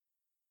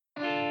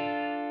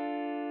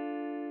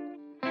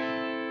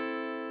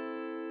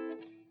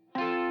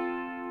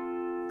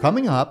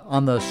Coming up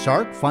on the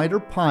Sark Fighter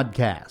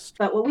podcast.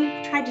 But what we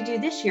tried to do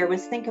this year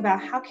was think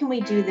about how can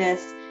we do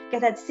this,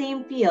 get that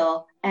same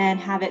feel, and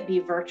have it be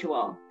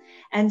virtual.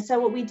 And so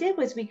what we did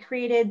was we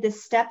created the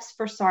Steps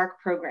for Sark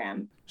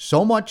program.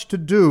 So much to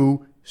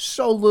do,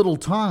 so little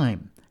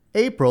time.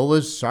 April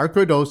is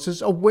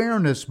Sarcoidosis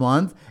Awareness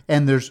Month,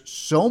 and there's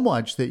so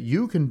much that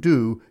you can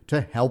do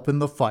to help in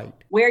the fight.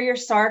 Wear your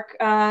Sark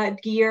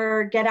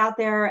gear, get out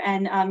there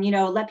and,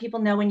 let people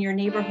know in your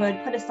neighborhood,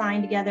 put a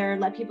sign together,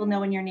 let people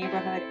know in your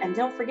neighborhood, and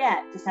don't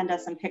forget to send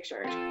us some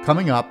pictures.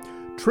 Coming up,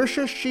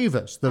 Tricia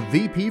Shivas, the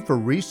VP for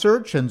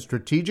Research and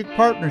Strategic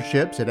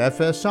Partnerships at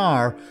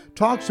FSR,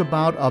 talks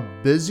about a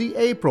busy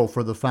April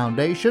for the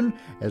foundation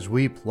as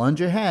we plunge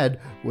ahead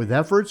with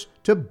efforts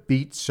to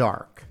beat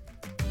Sark.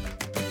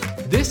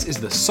 This is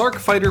the Sark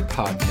Fighter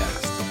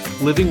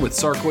podcast, living with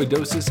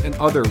sarcoidosis and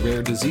other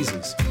rare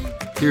diseases.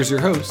 Here's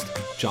your host,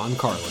 John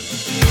Carlin.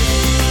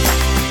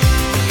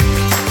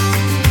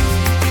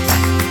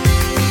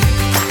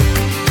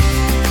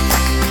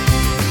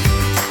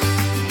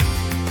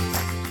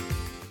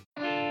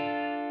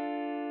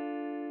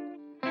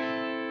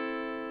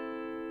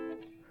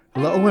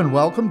 Hello and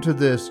welcome to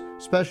this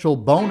special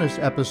bonus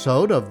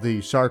episode of the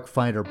Sark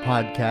Fighter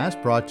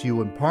podcast, brought to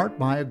you in part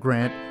by a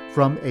grant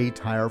from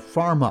aTyr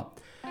Pharma.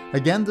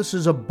 Again, this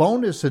is a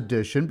bonus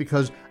edition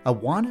because I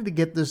wanted to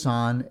get this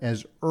on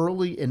as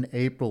early in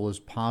April as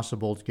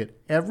possible to get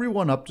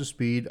everyone up to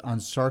speed on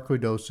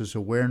Sarcoidosis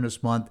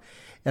Awareness Month.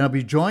 And I'll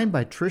be joined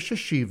by Tricia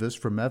Shivas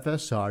from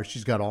FSR.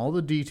 She's got all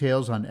the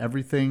details on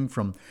everything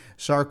from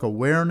Sark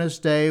Awareness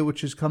Day,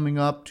 which is coming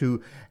up,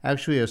 to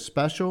actually a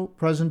special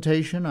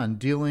presentation on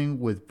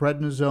dealing with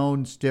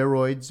prednisone,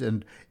 steroids,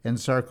 and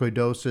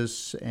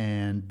sarcoidosis.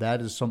 And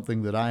that is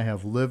something that I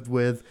have lived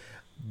with.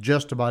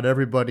 Just about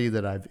everybody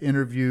that I've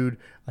interviewed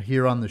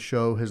here on the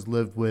show has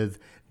lived with.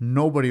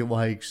 Nobody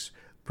likes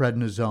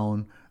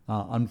prednisone.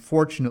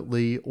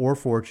 Unfortunately or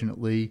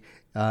fortunately,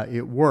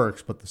 it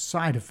works, but the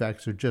side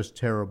effects are just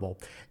terrible.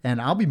 And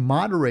I'll be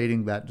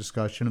moderating that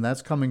discussion, and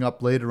that's coming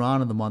up later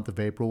on in the month of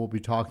April. We'll be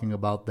talking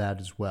about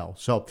that as well.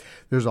 So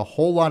there's a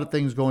whole lot of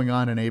things going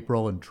on in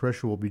April, and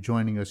Tricia will be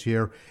joining us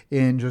here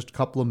in just a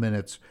couple of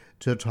minutes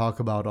to talk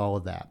about all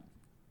of that.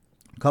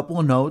 A couple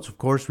of notes. Of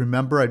course,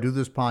 remember, I do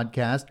this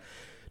podcast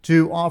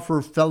to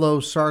offer fellow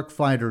Sark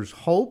fighters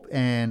hope,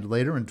 and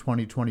later in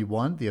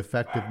 2021, the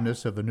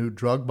effectiveness of a new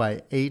drug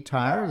by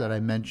aTyr that I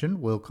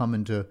mentioned will come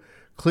into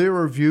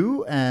clearer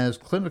view as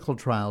clinical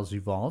trials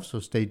evolve, so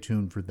stay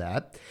tuned for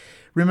that.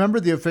 Remember,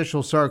 the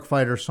official Sark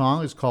Fighter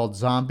song is called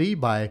Zombie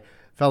by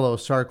fellow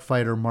Sark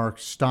fighter Mark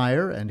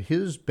Steyer and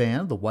his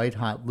band, the White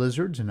Hot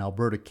Lizards in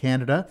Alberta,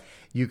 Canada.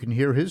 You can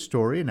hear his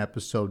story in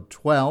episode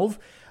 12.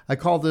 I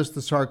call this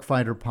the Sark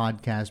Fighter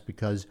podcast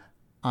because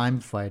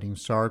I'm fighting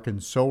Sark,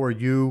 and so are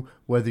you,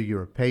 whether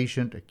you're a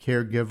patient, a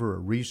caregiver, a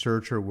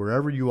researcher,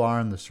 wherever you are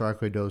in the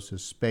sarcoidosis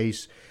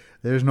space.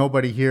 There's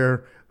nobody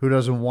here who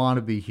doesn't want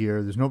to be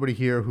here. There's nobody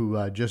here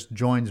who just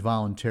joins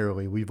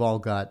voluntarily. We've all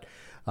got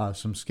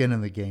some skin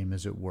in the game,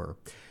 as it were.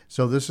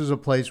 So this is a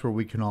place where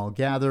we can all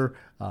gather.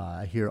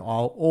 I hear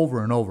all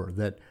over and over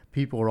that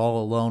people are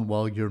all alone.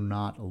 Well, you're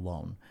not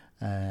alone.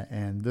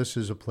 And this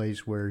is a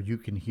place where you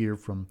can hear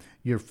from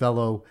your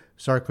fellow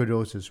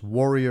sarcoidosis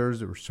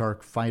warriors, or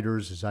Sark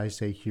fighters, as I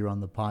say here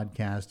on the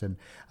podcast. And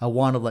I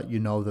want to let you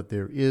know that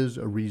there is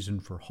a reason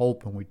for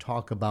hope, and we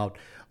talk about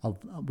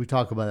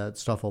that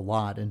stuff a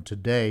lot. And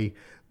today,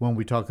 when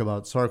we talk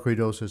about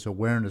Sarcoidosis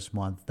Awareness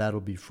Month, that'll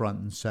be front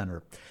and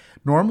center.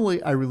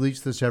 Normally, I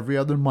release this every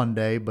other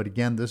Monday, but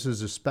again, this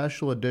is a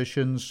special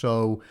edition,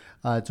 so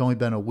it's only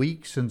been a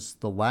week since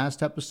the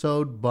last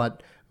episode,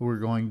 but we're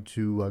going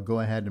to go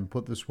ahead and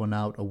put this one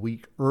out a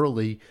week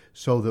early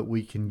so that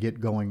we can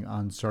get going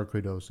on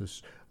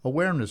Sarcoidosis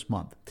Awareness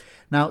Month.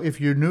 Now, if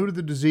you're new to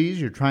the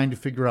disease, you're trying to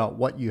figure out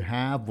what you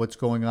have, what's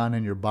going on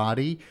in your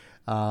body,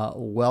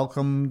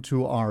 welcome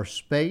to our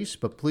space,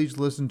 but please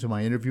listen to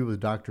my interview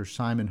with Dr.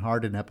 Simon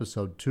Hart in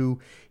episode 2.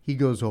 He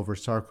goes over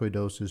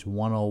Sarcoidosis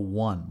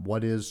 101.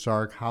 What is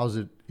Sark? How's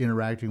it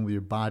interacting with your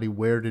body?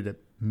 Where did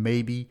it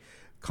maybe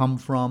come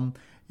from?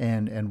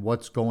 And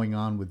what's going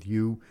on with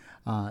you?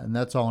 And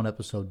that's all in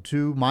episode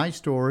 2. My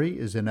story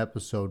is in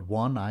episode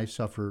 1. I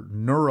suffer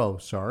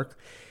neurosarc.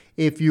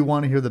 If you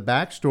want to hear the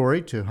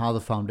backstory to how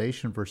the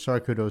Foundation for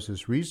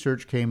Sarcoidosis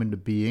Research came into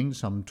being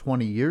some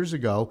 20 years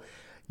ago,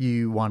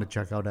 you want to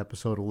check out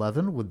episode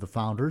 11 with the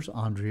founders,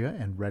 Andrea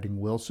and Redding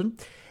Wilson.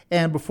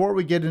 And before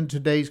we get into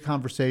today's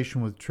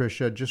conversation with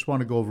Tricia, just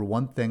want to go over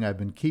one thing. I've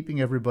been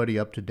keeping everybody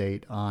up to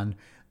date on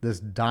this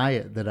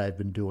diet that I've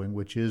been doing,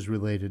 which is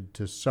related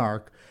to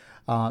Sark.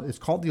 It's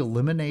called the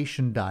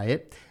Elimination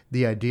Diet.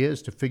 The idea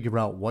is to figure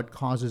out what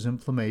causes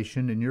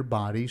inflammation in your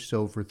body.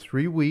 So for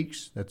 3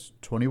 weeks, that's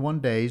 21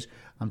 days,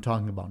 I'm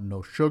talking about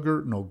no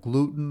sugar, no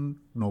gluten,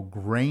 no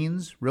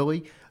grains,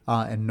 really,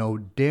 and no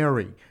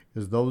dairy,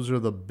 because those are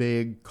the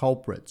big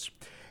culprits.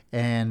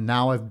 And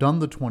now I've done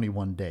the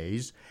 21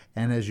 days,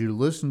 and as you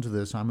listen to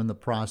this, I'm in the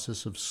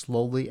process of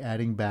slowly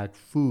adding back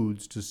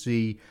foods to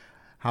see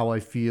how I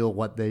feel,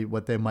 what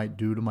they might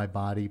do to my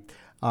body.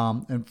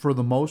 And for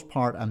the most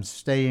part, I'm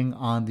staying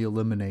on the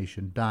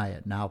elimination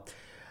diet. Now,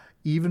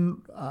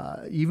 even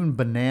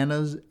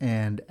bananas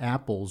and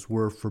apples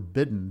were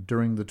forbidden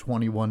during the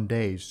 21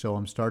 days. So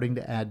I'm starting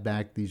to add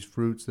back these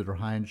fruits that are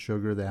high in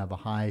sugar. They have a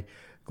high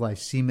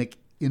glycemic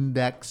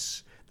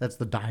index. That's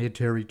the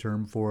dietary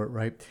term for it,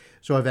 right?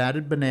 So I've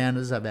added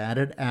bananas, I've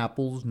added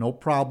apples, no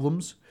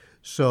problems.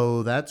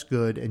 So that's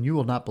good. And you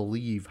will not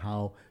believe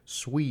how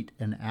sweet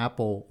an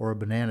apple or a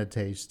banana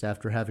tastes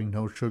after having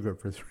no sugar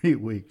for 3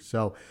 weeks.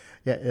 So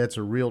yeah, it's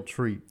a real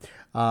treat.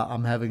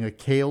 I'm having a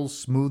kale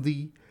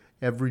smoothie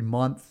every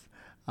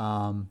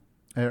morning,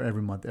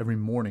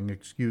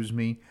 excuse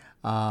me.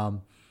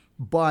 And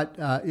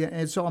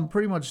so I'm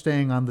pretty much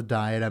staying on the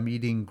diet. I'm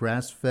eating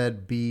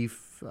grass-fed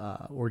beef,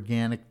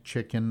 organic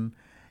chicken,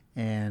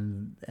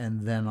 and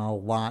then a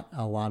lot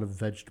of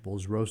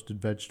vegetables,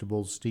 roasted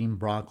vegetables, steamed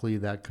broccoli,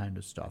 that kind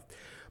of stuff.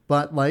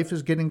 But life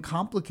is getting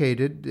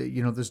complicated.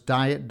 This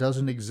diet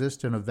doesn't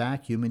exist in a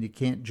vacuum, and you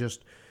can't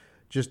just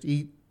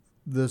eat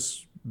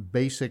this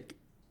basic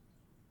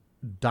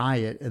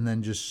diet and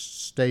then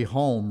just stay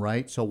home,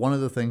 right? So one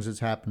of the things that's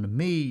happened to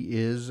me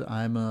is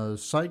I'm a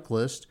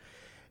cyclist,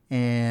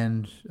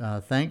 and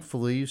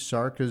thankfully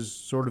SARC is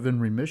sort of in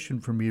remission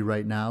for me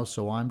right now,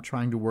 so I'm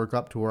trying to work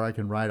up to where I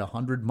can ride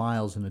 100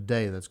 miles in a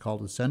day. That's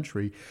called a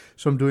century.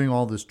 So I'm doing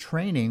all this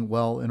training.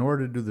 Well, in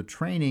order to do the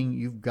training,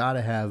 you've got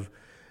to have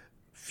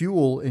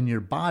fuel in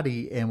your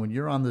body, and when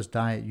you're on this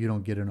diet, you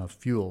don't get enough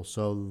fuel.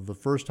 So the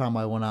first time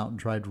I went out and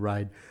tried to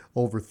ride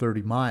over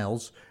 30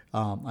 miles,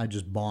 I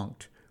just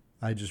bonked.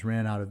 I just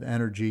ran out of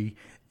energy,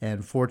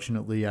 and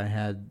fortunately I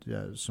had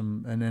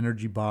an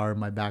energy bar in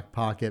my back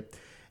pocket,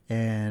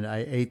 and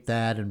I ate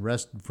that and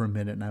rested for a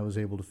minute, and I was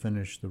able to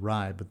finish the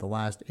ride. But the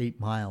last 8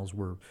 miles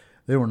were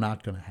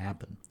not going to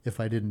happen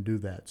if I didn't do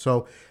that.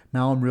 So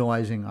now I'm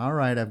realizing, all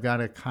right, I've got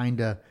to kind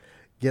of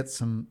get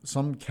some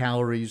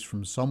calories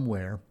from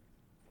somewhere,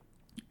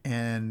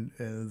 and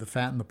the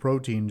fat and the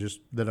protein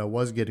just that I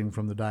was getting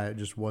from the diet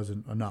just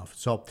wasn't enough.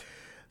 So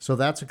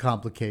that's a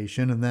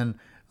complication. And then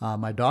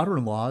my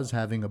daughter-in-law is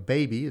having a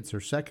baby. It's her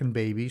second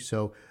baby,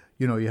 so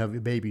you have a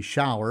baby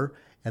shower.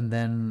 And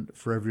then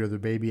for every other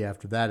baby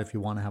after that, if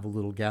you want to have a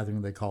little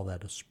gathering, they call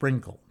that a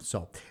sprinkle.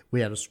 So we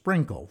had a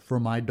sprinkle for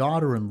my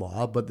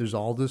daughter-in-law, but there's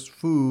all this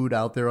food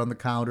out there on the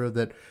counter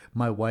that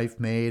my wife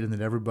made and that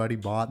everybody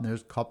bought, and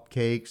there's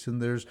cupcakes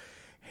and there's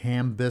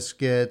ham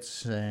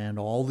biscuits and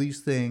all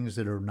these things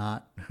that are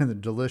not the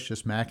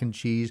delicious mac and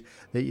cheese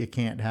that you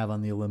can't have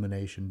on the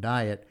elimination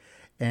diet.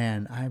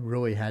 And I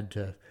really had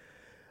to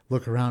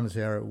look around and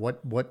say, all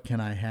right, what can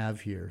I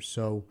have here?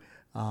 So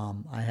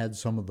I had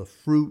some of the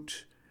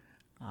fruit.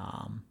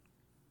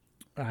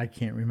 I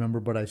can't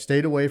remember, but I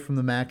stayed away from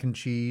the mac and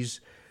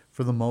cheese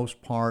for the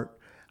most part.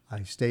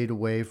 I stayed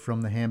away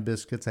from the ham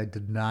biscuits. I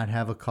did not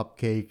have a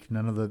cupcake,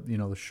 none of the,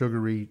 the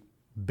sugary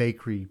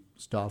bakery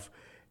stuff.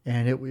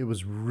 And it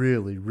was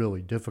really,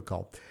 really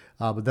difficult.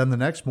 But then the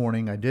next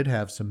morning I did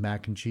have some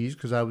mac and cheese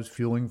because I was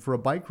fueling for a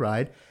bike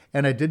ride,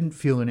 and I didn't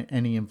feel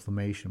any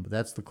inflammation. But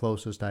that's the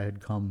closest I had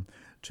come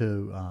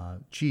to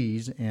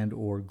cheese and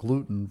or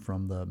gluten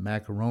from the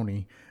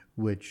macaroni,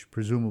 which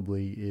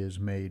presumably is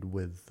made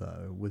with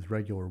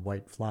regular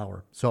white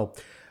flour. So,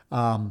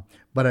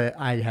 but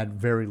I had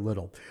very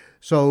little.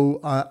 So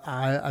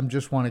I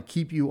just want to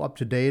keep you up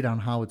to date on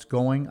how it's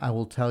going. I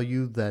will tell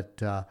you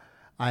that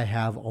I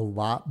have a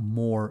lot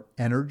more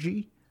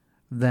energy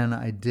than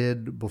I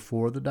did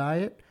before the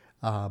diet.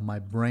 My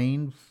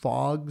brain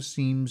fog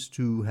seems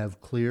to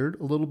have cleared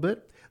a little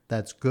bit.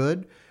 That's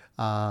good.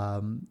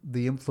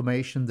 The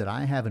inflammation that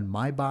I have in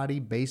my body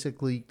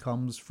basically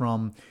comes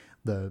from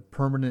the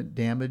permanent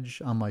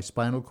damage on my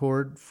spinal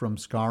cord from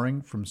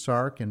scarring from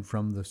SARC and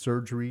from the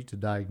surgery to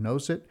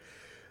diagnose it.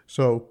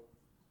 So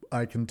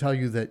I can tell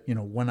you that,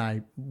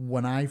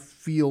 when I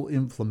feel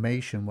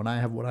inflammation, when I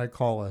have what I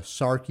call a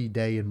SARCy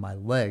day in my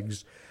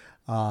legs,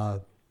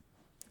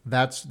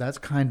 that's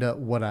kind of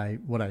what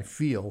I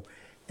feel.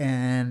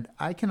 And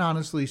I can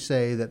honestly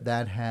say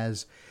that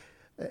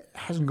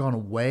hasn't gone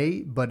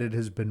away, but it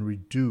has been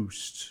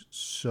reduced.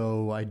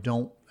 So I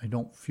don't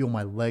feel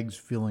my legs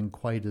feeling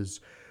quite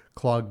as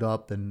clogged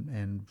up,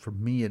 and for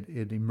me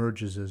it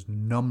emerges as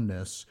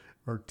numbness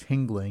or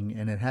tingling,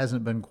 and it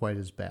hasn't been quite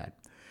as bad.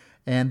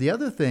 And the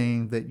other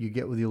thing that you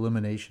get with the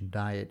elimination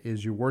diet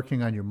is you're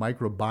working on your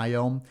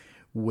microbiome,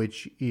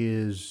 which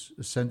is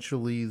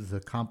essentially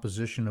the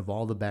composition of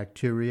all the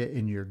bacteria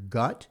in your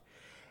gut.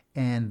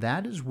 And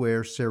that is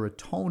where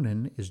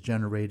serotonin is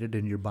generated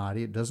in your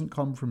body. It doesn't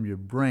come from your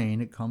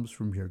brain, it comes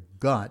from your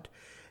gut,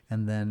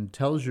 and then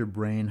tells your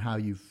brain how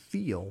you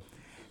feel.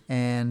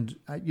 And,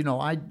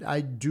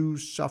 I do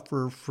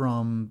suffer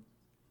from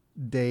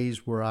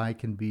days where I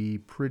can be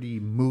pretty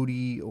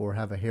moody or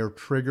have a hair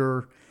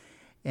trigger,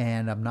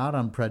 and I'm not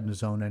on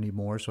prednisone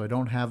anymore, so I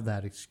don't have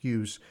that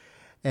excuse.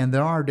 And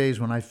there are days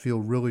when I feel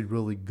really,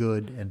 really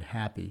good and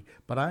happy.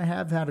 But I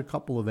have had a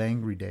couple of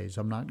angry days,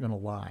 I'm not going to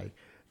lie.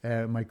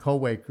 My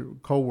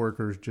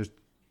coworkers just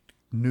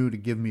knew to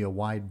give me a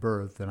wide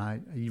berth, and I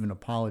even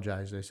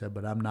apologized. I said,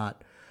 but I'm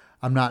not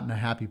I'm not in a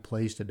happy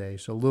place today.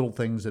 So little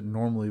things that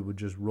normally would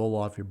just roll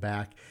off your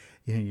back,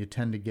 you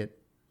tend to get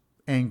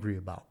angry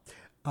about.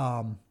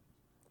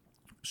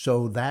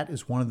 So that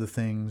is one of the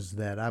things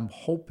that I'm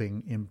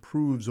hoping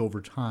improves over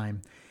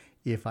time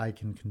if I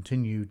can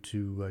continue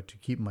to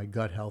keep my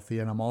gut healthy.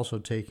 And I'm also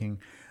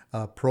taking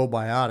a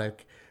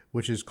probiotic,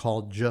 which is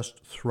called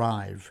Just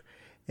Thrive.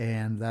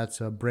 And that's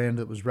a brand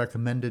that was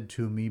recommended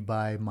to me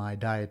by my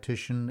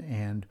dietitian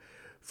and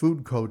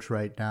food coach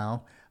right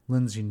now,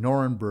 Lindsay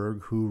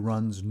Nuremberg, who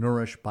runs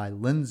Nourish by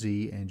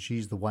Lindsay. And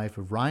she's the wife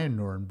of Ryan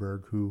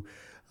Nuremberg, who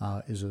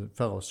is a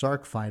fellow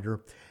SARC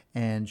fighter.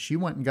 And she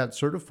went and got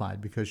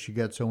certified because she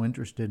got so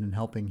interested in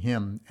helping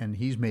him. And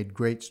he's made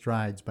great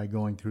strides by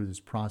going through this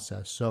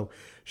process. So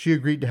she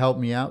agreed to help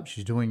me out.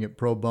 She's doing it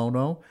pro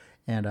bono,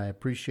 and I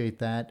appreciate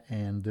that.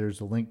 And there's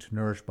a link to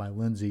Nourish by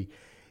Lindsay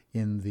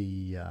in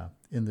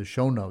the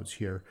show notes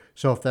here.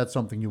 So if that's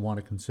something you want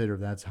to consider,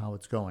 that's how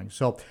it's going.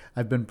 So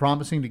I've been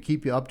promising to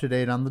keep you up to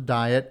date on the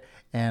diet,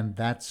 and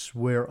that's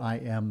where I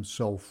am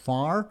so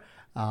far.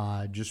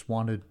 Just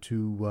wanted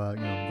to,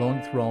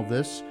 going through all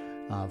this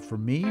for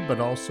me, but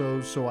also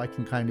so I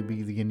can kind of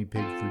be the guinea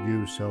pig for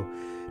you. So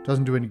it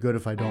doesn't do any good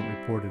if I don't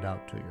report it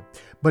out to you.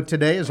 But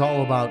today is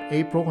all about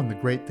April and the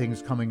great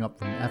things coming up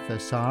from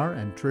FSR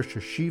and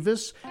Tricia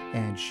Shivas,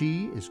 and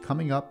she is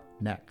coming up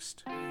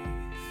next.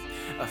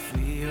 I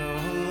feel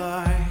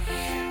like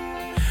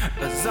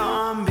a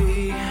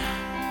zombie,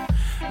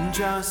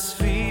 just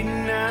feeding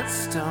and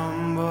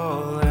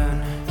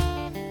stumbling.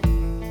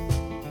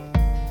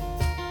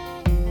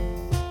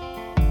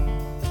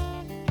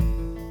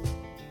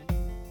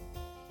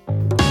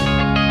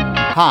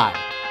 Hi,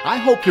 I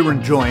hope you're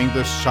enjoying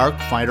the SARC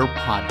Fighter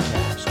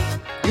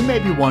podcast. You may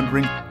be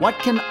wondering, what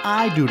can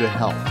I do to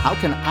help? How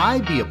can I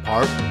be a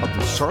part of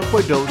the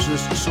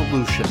sarcoidosis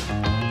solution?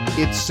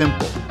 It's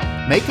simple.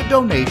 Make a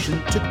donation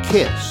to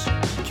KISS,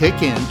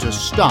 Kick In to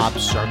Stop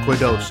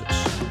Sarcoidosis.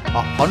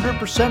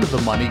 100% of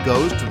the money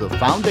goes to the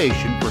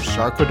Foundation for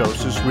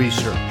Sarcoidosis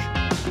Research.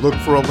 Look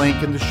for a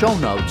link in the show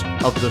notes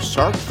of the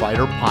SARC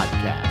Fighter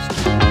podcast.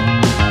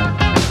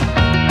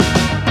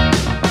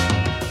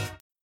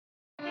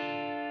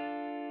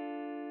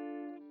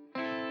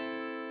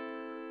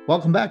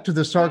 Welcome back to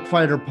the SARC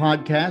Fighter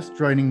podcast.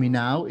 Joining me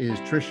now is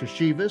Tricia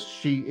Shivas.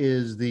 She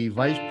is the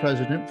Vice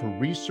President for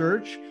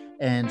Research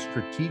and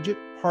Strategic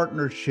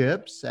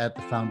Partnerships at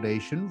the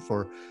Foundation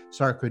for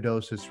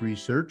Sarcoidosis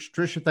Research.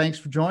 Tricia, thanks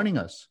for joining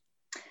us.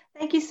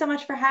 Thank you so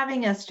much for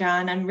having us,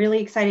 John. I'm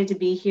really excited to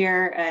be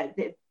here.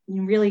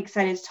 I'm really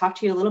excited to talk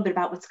to you a little bit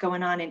about what's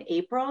going on in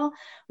April.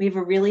 We have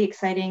a really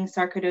exciting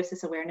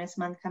Sarcoidosis Awareness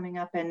Month coming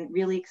up, and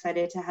really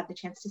excited to have the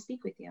chance to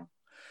speak with you.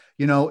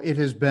 You know, it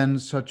has been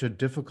such a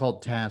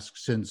difficult task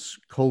since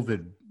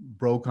COVID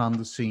broke on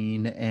the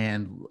scene.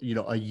 And,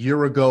 a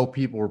year ago,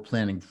 people were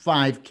planning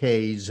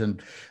 5Ks,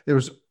 and there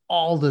was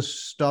all this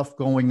stuff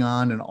going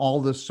on and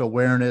all this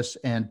awareness,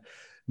 and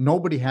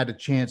nobody had a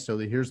chance. So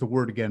here's the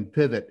word again,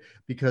 pivot,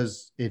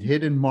 because it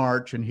hit in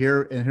March, and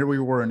here we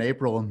were in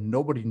April, and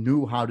nobody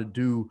knew how to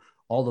do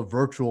all the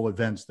virtual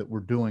events that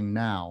we're doing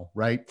now,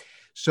 right?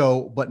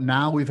 So, but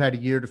now we've had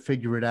a year to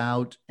figure it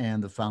out,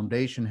 and the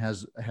foundation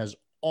has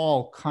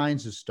all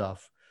kinds of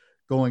stuff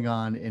going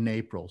on in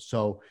April.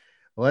 So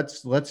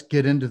let's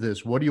get into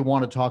this. What do you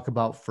want to talk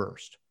about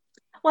first?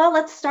 Well,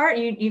 let's start.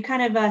 You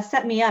kind of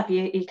set me up.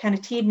 You kind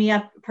of teed me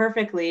up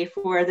perfectly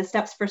for the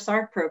Steps for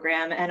SARC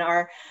program and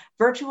our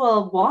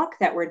virtual walk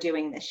that we're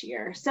doing this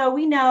year. So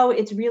we know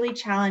it's really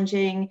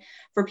challenging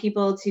for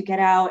people to get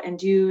out and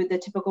do the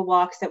typical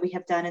walks that we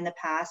have done in the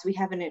past. We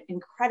have an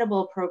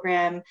incredible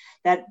program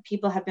that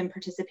people have been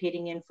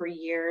participating in for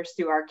years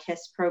through our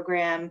KISS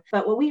program.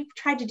 But what we've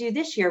tried to do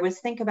this year was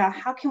think about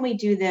how can we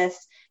do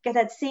this, get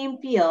that same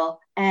feel,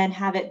 and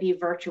have it be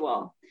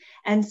virtual.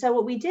 And so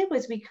what we did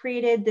was we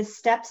created the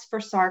Steps for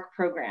SARC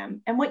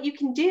program. And what you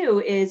can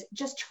do is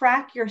just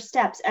track your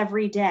steps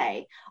every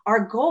day.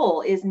 Our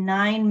goal is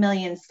 9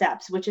 million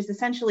steps, which is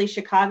essentially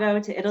Chicago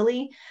to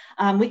Italy.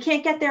 We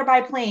can't get there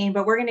by plane,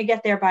 but we're going to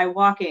get there by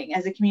walking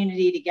as a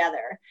community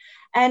together.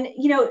 And,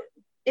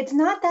 it's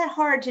not that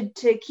hard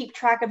to keep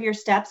track of your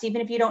steps,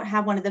 even if you don't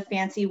have one of the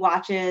fancy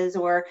watches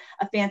or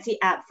a fancy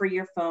app for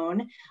your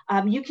phone.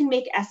 You can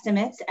make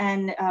estimates,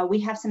 and we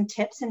have some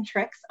tips and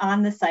tricks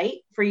on the site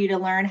for you to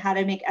learn how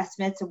to make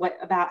estimates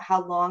about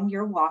how long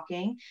you're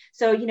walking.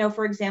 So,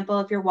 for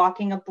example, if you're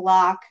walking a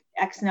block,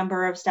 X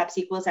number of steps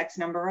equals X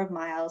number of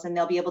miles, and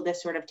they'll be able to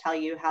sort of tell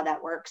you how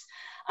that works.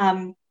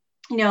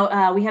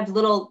 We have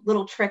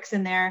little tricks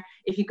in there.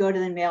 If you go to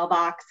the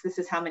mailbox, this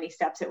is how many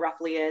steps it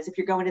roughly is. If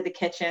you're going to the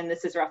kitchen,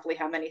 this is roughly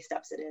how many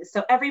steps it is.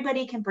 So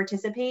everybody can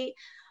participate.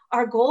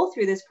 Our goal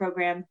through this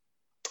program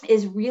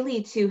is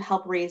really to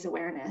help raise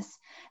awareness.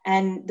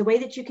 And the way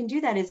that you can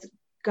do that is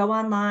go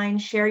online,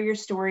 share your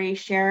story,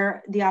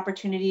 share the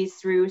opportunities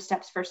through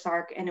Steps for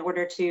SARC in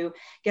order to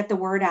get the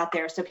word out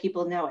there so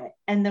people know it.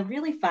 And the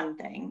really fun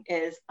thing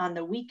is on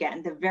the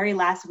weekend, the very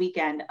last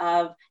weekend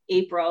of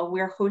April,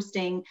 we're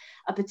hosting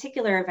a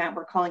particular event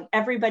we're calling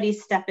Everybody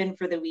Step In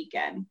for the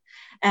Weekend.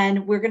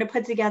 And we're going to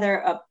put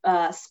together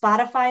a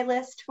Spotify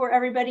list for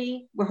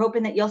everybody. We're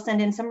hoping that you'll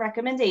send in some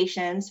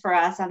recommendations for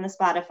us on the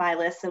Spotify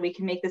list so we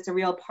can make this a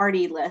real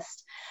party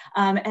list.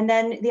 And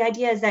then the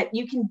idea is that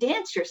you can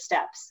dance your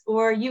steps,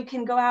 or you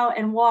can go out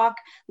and walk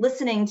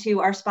listening to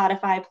our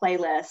Spotify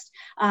playlist.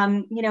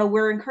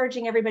 We're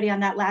encouraging everybody on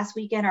that last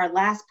weekend, our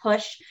last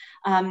push,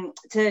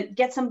 to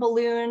get some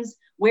balloons,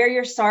 wear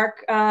your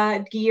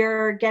SARC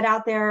gear, get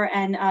out there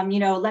and,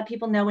 let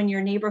people know in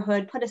your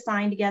neighborhood, put a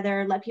sign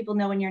together, let people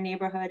know in your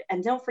neighborhood.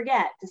 And don't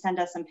forget to send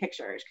us some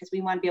pictures, because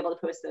we want to be able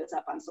to post those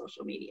up on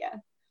social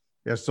media.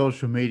 Yeah,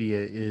 social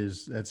media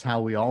that's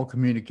how we all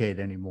communicate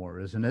anymore,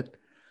 isn't it?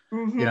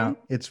 Mm-hmm.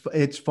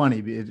 It's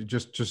funny.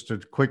 Just a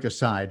quick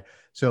aside.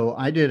 So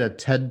I did a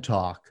TED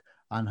Talk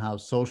on how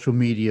social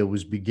media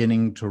was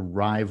beginning to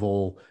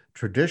rival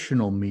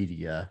traditional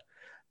media.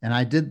 And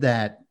I did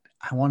that,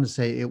 I want to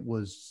say it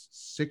was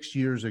 6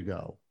 years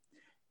ago.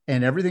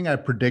 And everything I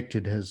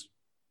predicted has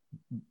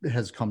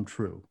come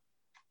true.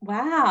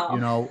 Wow.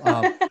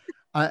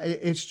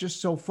 It's just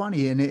so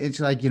funny. And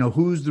it's like,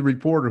 who's the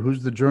reporter,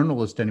 who's the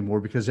journalist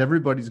anymore? Because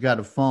everybody's got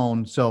a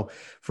phone. So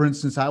for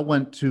instance, I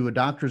went to a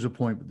doctor's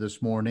appointment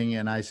this morning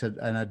and I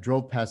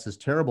drove past this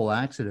terrible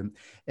accident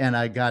and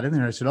I got in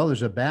there and I said, oh,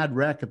 there's a bad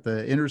wreck at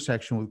the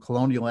intersection with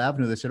Colonial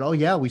Avenue. They said, oh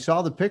yeah, we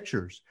saw the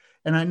pictures.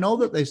 And I know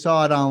that they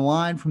saw it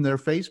online from their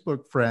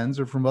Facebook friends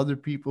or from other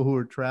people who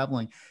are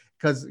traveling,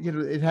 because,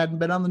 it hadn't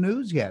been on the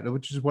news yet,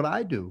 which is what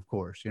I do, of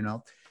course,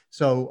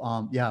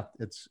 So,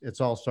 it's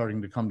all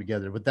starting to come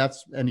together. But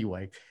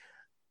anyway,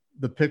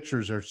 the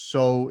pictures are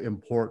so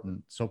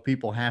important. So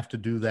people have to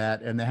do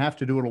that, and they have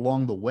to do it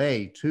along the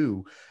way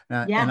too.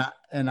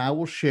 And I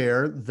will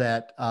share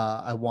that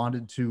I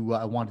wanted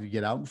to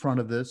get out in front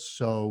of this.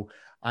 So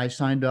I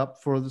signed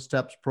up for the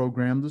STEPS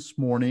program this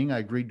morning. I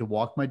agreed to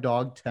walk my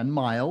dog 10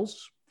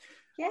 miles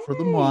for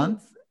the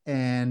month.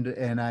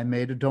 And I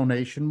made a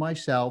donation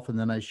myself, and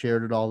then I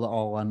shared it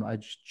I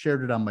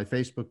shared it on my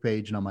Facebook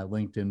page and on my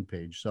LinkedIn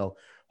page. So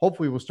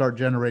hopefully we'll start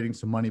generating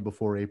some money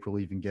before April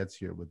even gets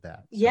here with that.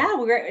 So.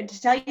 Yeah,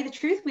 to tell you the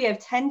truth, we have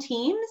 10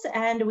 teams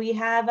and we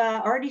have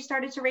already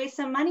started to raise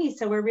some money.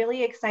 So we're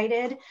really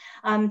excited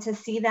to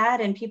see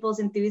that and people's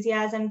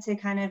enthusiasm to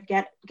kind of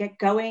get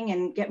going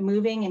and get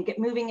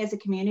moving as a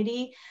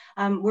community.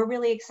 We're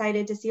really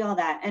excited to see all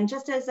that. And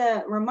just as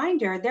a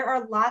reminder, there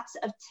are lots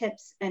of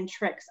tips and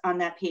tricks on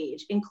that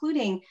page,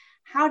 including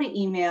how to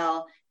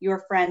email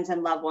your friends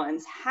and loved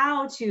ones,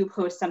 how to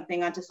post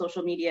something onto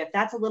social media. If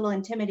that's a little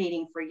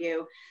intimidating for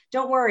you,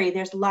 don't worry.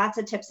 There's lots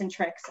of tips and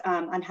tricks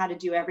on how to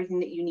do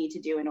everything that you need to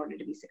do in order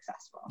to be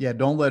successful. Yeah,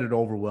 don't let it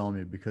overwhelm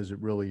you, because it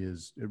really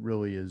is.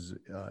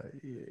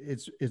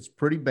 It's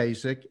pretty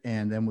basic,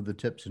 and then with the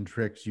tips and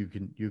tricks, you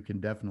can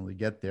definitely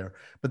get there.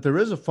 But there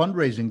is a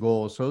fundraising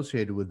goal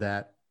associated with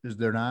that, is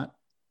there not?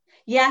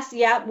 Yes.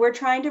 Yeah. We're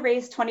trying to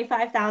raise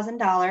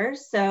 $25,000.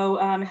 So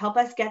help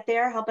us get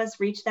there, help us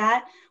reach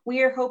that.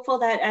 We are hopeful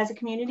that as a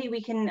community,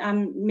 we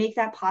can make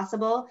that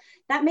possible.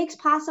 That makes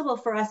possible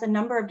for us a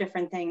number of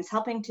different things,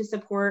 helping to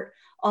support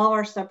all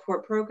our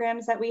support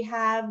programs that we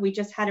have. We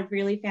just had a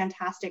really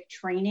fantastic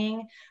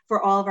training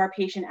for all of our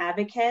patient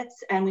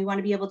advocates, and we want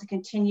to be able to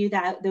continue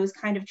those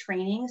kind of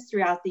trainings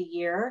throughout the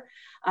year.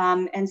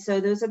 And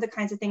so those are the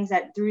kinds of things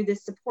that through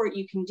this support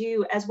you can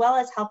do, as well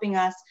as helping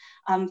us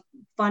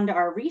fund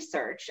our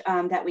research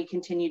that we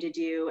continue to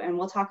do. And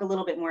we'll talk a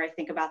little bit more, I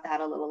think, about that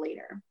a little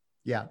later.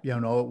 Yeah,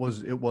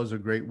 it was a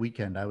great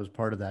weekend. I was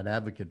part of that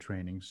advocate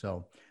training,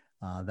 so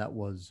that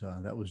was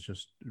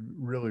just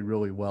really,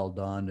 really well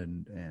done,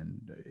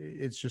 and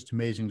it's just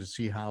amazing to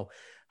see how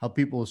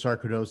people with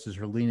sarcoidosis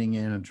are leaning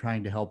in and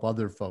trying to help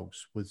other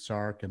folks with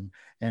SARC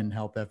and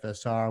help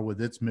FSR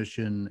with its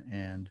mission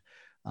and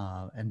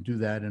do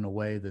that in a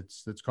way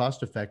that's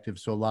cost effective,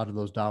 so a lot of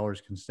those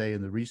dollars can stay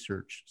in the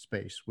research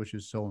space, which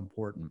is so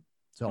important.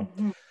 So,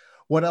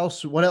 what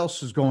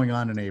else is going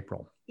on in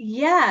April?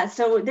 Yeah,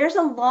 so there's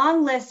a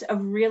long list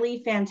of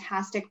really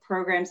fantastic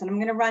programs, and I'm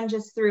going to run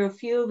just through a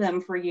few of them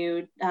for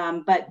you,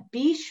 but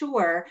be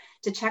sure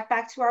to check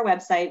back to our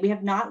website. We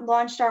have not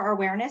launched our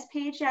awareness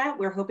page yet.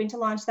 We're hoping to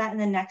launch that in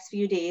the next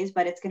few days,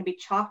 but it's going to be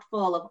chock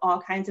full of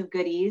all kinds of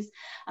goodies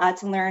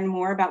to learn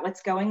more about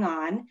what's going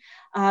on.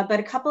 But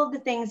a couple of the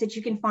things that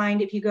you can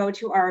find if you go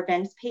to our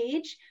events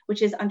page,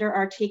 which is under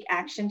our Take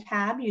Action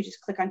tab, you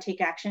just click on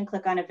Take Action,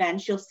 click on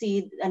events, you'll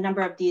see a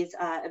number of these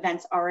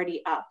events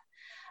already up.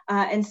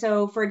 And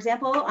so, for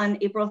example, on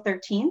April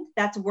 13th,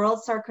 that's World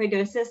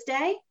Sarcoidosis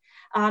Day.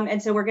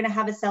 And so we're going to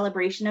have a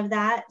celebration of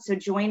that. So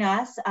join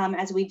us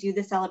as we do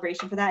the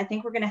celebration for that. I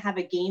think we're going to have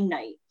a game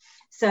night.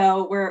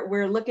 So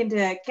we're looking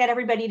to get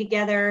everybody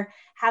together,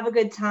 have a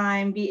good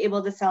time, be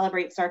able to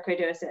celebrate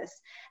sarcoidosis.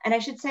 And I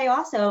should say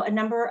also a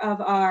number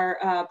of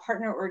our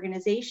partner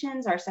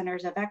organizations, our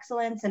centers of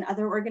excellence and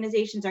other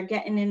organizations are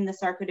getting in the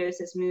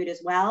sarcoidosis mood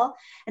as well.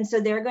 And so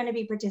they're going to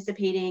be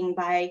participating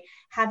by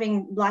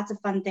having lots of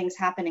fun things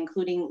happen,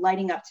 including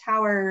lighting up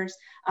towers,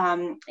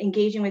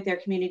 engaging with their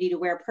community to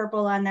wear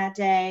purple on that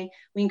day.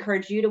 We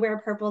encourage you to wear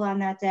purple on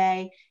that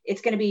day.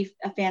 It's going to be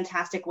a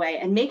fantastic way.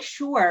 And make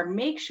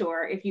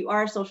sure if you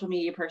are a social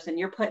media person,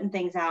 you're putting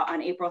things out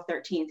on April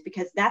 13th,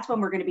 because that's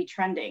when we're going to be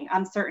trending.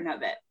 I'm certain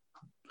of it.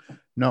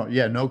 No,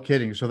 yeah, no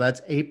kidding. So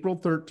that's April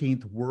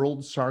 13th,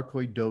 World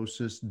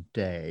Sarcoidosis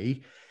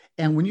Day.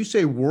 And when you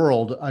say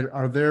world,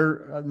 are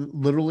there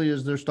literally,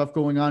 is there stuff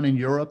going on in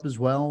Europe as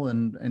well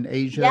and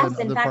Asia? Yes,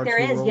 and in fact, there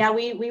is. Yeah,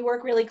 we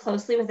work really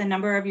closely with a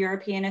number of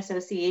European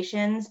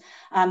associations,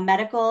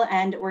 medical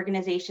and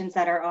organizations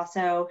that are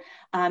also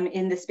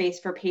in the space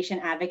for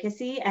patient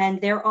advocacy,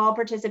 and they're all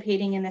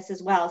participating in this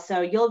as well.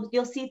 So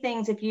you'll see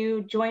things if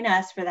you join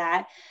us for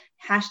that.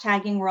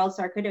 Hashtagging World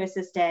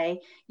Sarcoidosis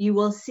Day, you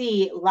will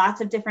see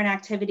lots of different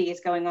activities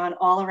going on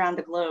all around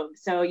the globe.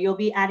 So you'll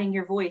be adding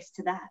your voice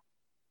to that.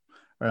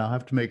 All right, I'll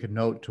have to make a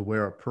note to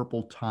wear a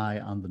purple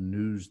tie on the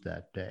news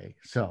that day.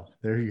 So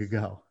there you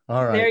go.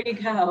 All right. There you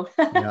go.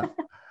 Yeah.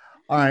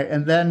 All right.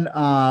 And then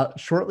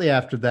shortly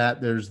after that,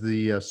 there's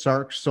the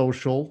Sark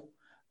Social.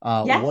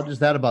 Yes. What is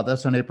that about?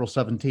 That's on April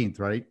 17th,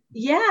 right?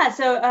 Yeah.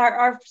 So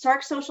our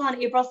Sark Social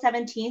on April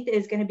 17th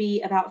is going to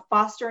be about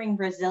fostering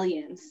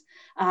resilience.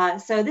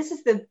 So this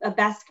is the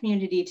best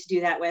community to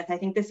do that with. I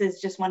think this is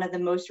just one of the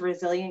most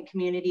resilient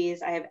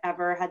communities I have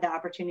ever had the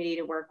opportunity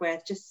to work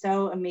with. Just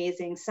so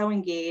amazing, so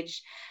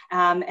engaged.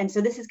 And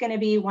so this is going to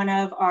be one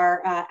of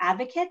our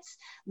advocates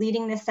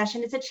leading this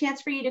session. It's a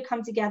chance for you to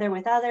come together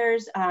with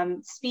others,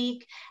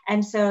 speak.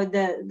 And so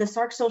the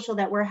Sark Social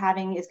that we're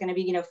having is going to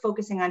be,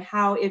 focusing on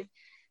how,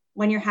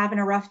 when you're having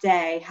a rough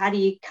day, how do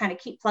you kind of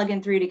keep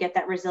plugging through to get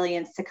that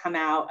resilience to come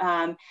out?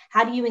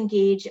 How do you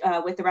engage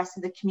with the rest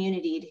of the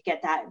community to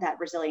get that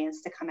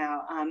resilience to come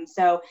out?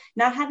 So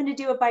not having to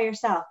do it by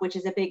yourself, which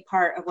is a big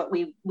part of what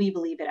we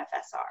believe at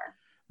FSR.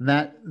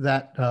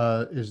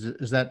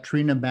 Is that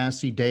Trina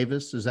Massey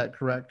Davis? Is that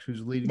correct?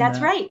 Who's leading That's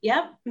that? Right.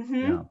 Yep. Mm-hmm.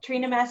 Yeah.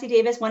 Trina Massey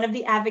Davis, one of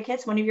the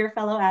advocates, one of your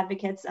fellow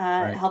advocates,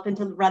 right, helping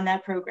to run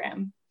that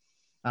program.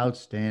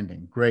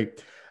 Outstanding.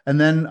 Great. And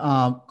then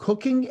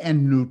cooking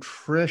and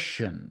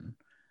nutrition.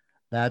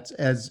 That's,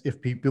 as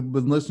if people have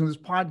been listening to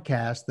this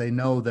podcast, they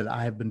know that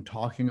I have been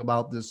talking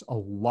about this a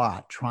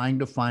lot, trying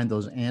to find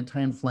those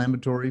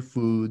anti-inflammatory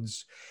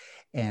foods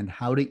and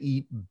how to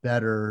eat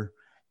better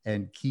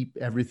and keep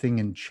everything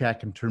in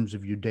check in terms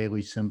of your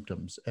daily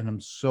symptoms. And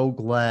I'm so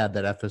glad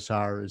that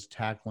FSR is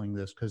tackling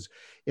this, because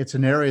it's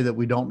an area that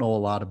we don't know a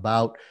lot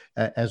about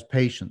as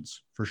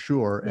patients, for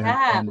sure.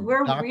 And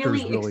we're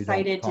really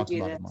excited to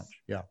do this.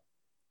 Yeah.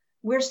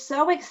 We're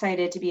so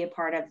excited to be a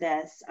part of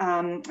this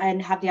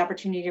and have the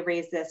opportunity to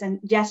raise this. And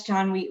yes,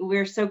 John,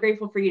 we're so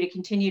grateful for you to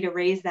continue to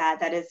raise that.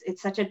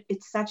 It's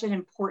such an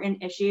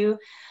important issue.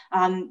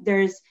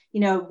 There's,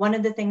 one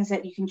of the things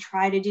that you can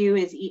try to do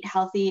is eat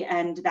healthy,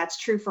 and that's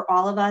true for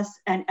all of us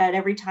and at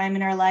every time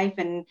in our life.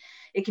 And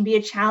it can be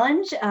a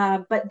challenge,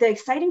 but the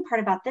exciting part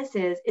about this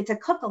is it's a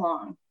cook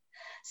along.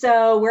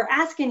 So we're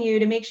asking you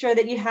to make sure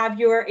that you have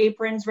your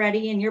aprons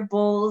ready and your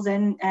bowls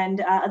and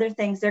other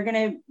things. They're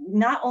going to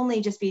not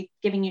only just be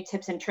giving you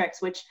tips and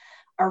tricks, which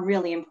are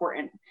really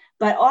important,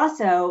 but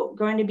also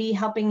going to be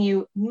helping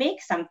you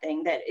make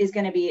something that is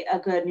going to be a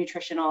good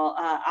nutritional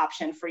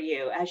option for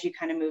you as you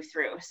kind of move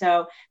through.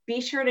 So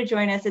be sure to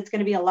join us. It's going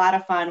to be a lot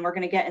of fun. We're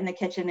going to get in the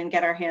kitchen and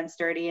get our hands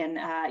dirty and,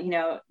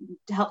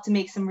 to help to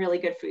make some really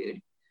good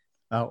food.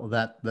 Oh,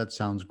 that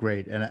sounds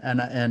great.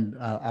 And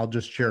I'll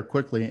just share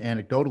quickly,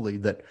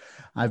 anecdotally, that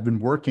I've been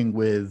working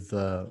with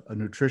a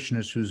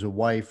nutritionist who's a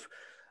wife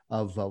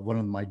of one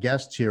of my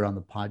guests here on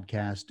the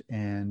podcast,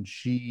 and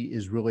she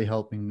is really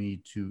helping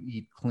me to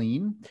eat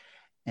clean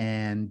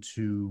and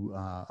to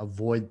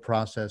avoid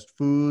processed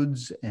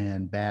foods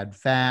and bad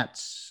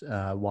fats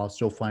while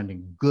still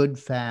finding good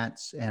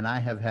fats. And I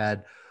have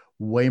had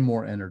way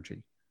more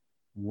energy.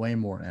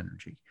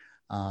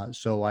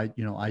 So I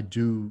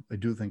do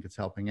think it's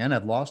helping, and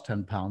I've lost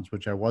 10 pounds,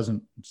 which I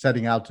wasn't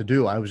setting out to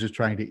do. I was just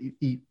trying to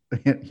eat,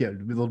 to be a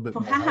little bit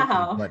more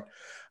healthy.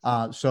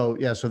 But so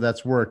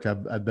that's worked.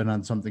 I've been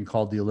on something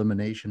called the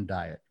elimination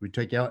diet. We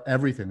take out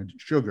everything: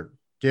 sugar,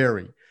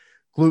 dairy,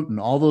 gluten,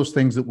 all those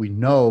things that we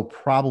know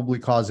probably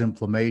cause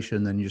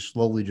inflammation. Then you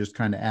slowly just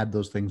kind of add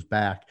those things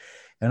back.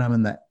 And I'm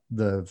in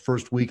the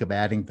first week of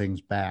adding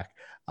things back.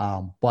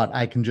 But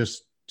I can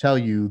just tell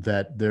you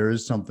that there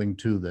is something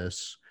to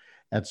this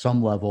at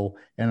some level,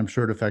 and I'm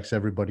sure it affects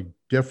everybody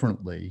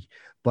differently,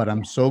 but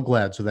I'm so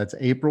glad. So that's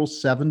April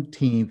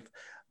 17th.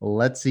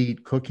 Let's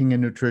Eat cooking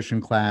and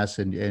nutrition class,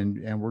 and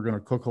we're going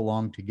to cook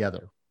along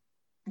together.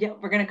 Yeah,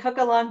 we're going to cook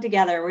along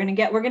together. We're going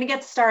to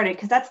get started,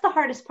 because that's the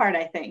hardest part,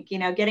 I think,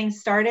 getting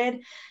started.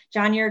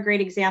 John, you're a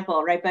great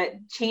example, right?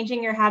 But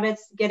changing your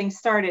habits, getting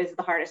started is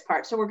the hardest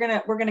part. So we're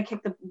going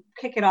to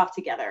kick it off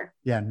together.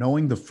 Yeah.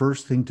 Knowing the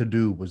first thing to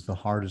do was the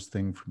hardest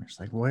thing for me. It's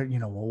like,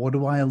 what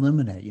do I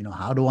eliminate?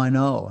 How do I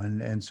know?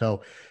 And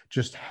so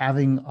just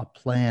having a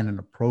plan and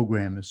a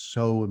program is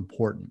so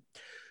important.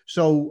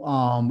 So,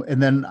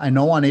 and then I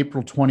know on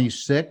April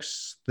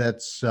 26th,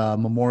 that's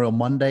Memorial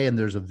Monday, and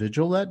there's a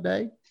vigil that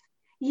day.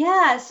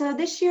 Yeah, so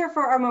this year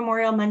for our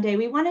Memorial Monday,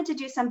 we wanted to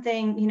do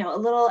something, a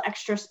little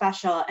extra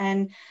special.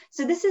 And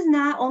so this is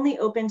not only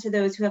open to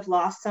those who have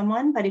lost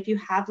someone, but if you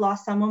have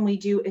lost someone, we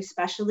do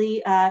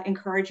especially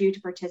encourage you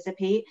to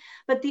participate.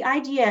 But the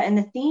idea and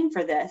the theme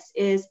for this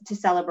is to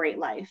celebrate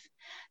life.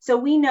 So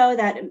we know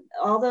that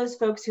all those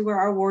folks who are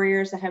our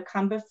warriors that have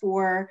come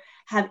before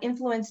have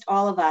influenced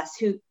all of us,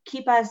 who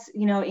keep us,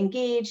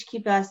 engaged,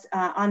 keep us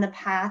on the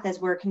path as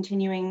we're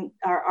continuing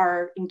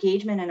our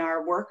engagement and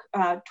our work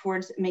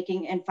towards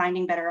making and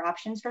finding better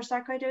options for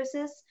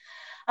sarcoidosis.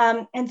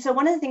 And so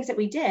one of the things that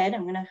we did,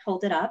 I'm going to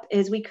hold it up,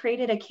 is we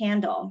created a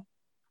candle.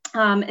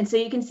 And so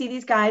you can see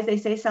these guys, they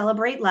say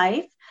celebrate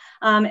life.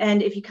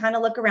 And if you kind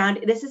of look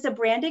around, this is a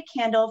branded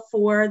candle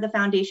for the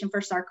Foundation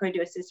for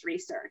Sarcoidosis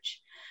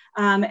Research.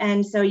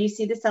 And so you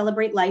see the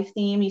Celebrate Life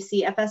theme, you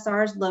see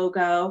FSR's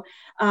logo.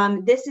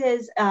 This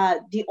is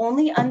the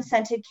only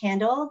unscented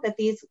candle that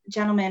these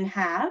gentlemen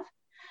have.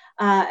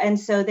 And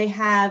so they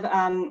have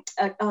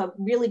a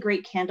really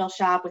great candle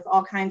shop with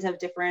all kinds of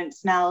different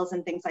smells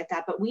and things like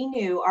that. But we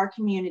knew our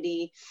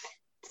community,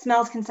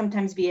 smells can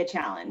sometimes be a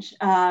challenge.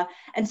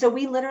 And so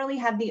we literally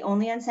have the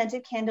only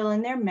unscented candle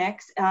in their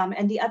mix.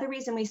 And the other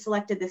reason we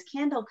selected this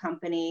candle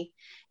company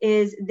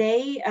is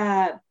they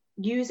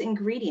use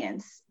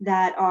ingredients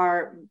that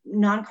are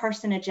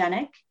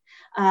non-carcinogenic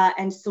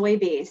and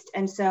soy-based.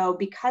 And so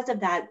because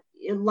of that,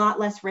 a lot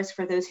less risk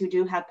for those who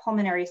do have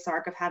pulmonary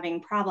sarc of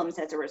having problems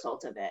as a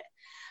result of it.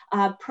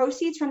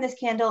 Proceeds from this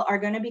candle are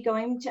going to be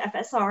going to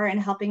FSR and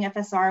helping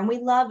FSR. And we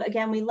love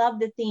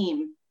the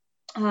theme.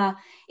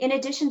 In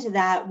addition to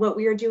that, what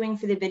we are doing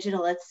for the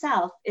vigil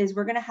itself is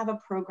we're going to have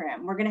a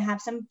program. We're going to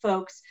have some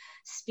folks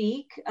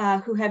speak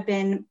who have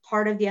been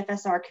part of the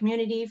FSR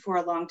community for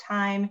a long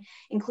time,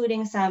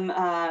 including some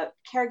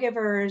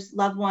caregivers,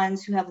 loved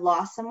ones who have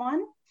lost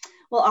someone.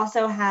 We'll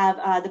also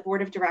have the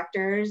board of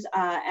directors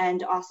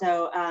and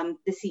also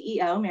the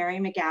CEO, Mary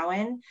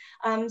McGowan,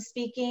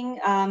 speaking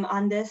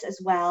on this as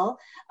well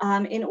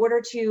in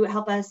order to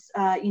help us,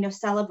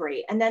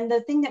 celebrate. And then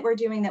the thing that we're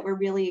doing that we're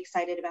really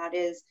excited about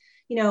is,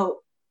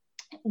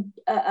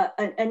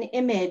 an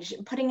image,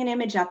 putting an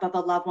image up of a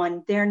loved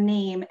one, their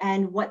name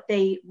and what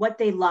they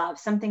love,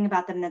 something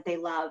about them that they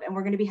love. And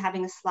we're going to be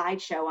having a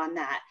slideshow on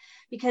that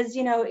because,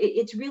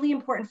 it's really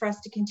important for us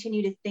to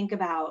continue to think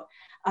about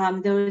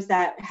those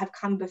that have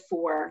come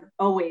before.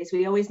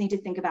 We always need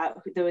to think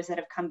about those that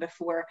have come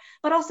before,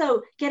 but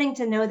also getting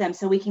to know them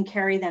so we can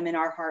carry them in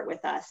our heart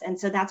with us. And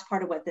so that's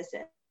part of what this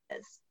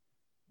is.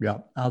 Yeah,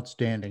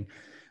 outstanding.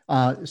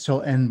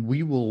 And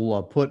we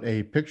will put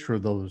a picture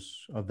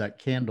of that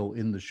candle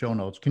in the show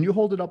notes. Can you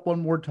hold it up one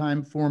more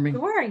time for me?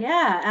 Sure.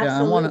 Yeah,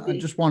 absolutely. I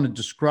just want to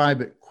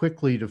describe it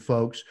quickly to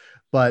folks,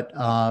 but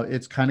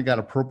it's kind of got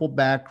a purple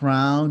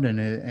background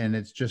and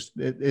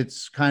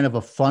it's kind of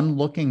a fun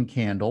looking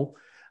candle.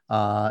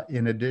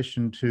 In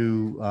addition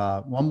to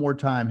one more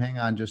time, hang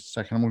on just a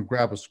second. I'm going to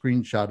grab a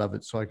screenshot of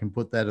it so I can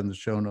put that in the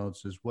show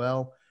notes as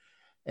well.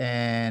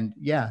 And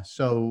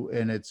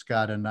and it's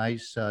got a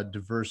nice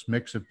diverse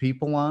mix of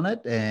people on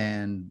it.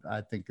 And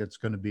I think it's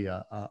going to be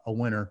a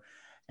winner.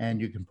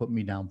 And you can put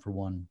me down for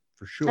one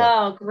for sure.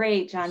 Oh,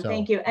 great, John.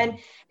 Thank you. And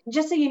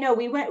just so you know,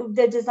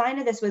 the design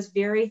of this was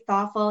very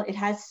thoughtful. It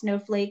has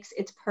snowflakes,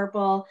 it's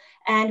purple.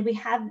 And we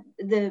have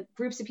the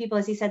groups of people,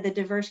 as he said, the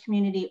diverse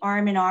community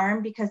arm in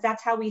arm, because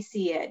that's how we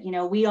see it.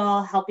 We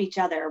all help each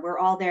other. We're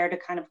all there to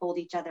kind of hold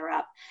each other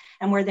up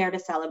and we're there to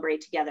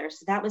celebrate together.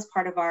 So that was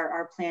part of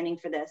our planning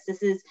for this.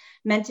 This is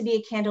meant to be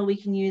a candle we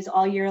can use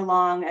all year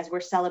long as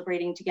we're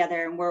celebrating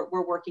together and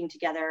we're working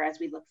together as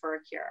we look for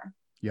a cure.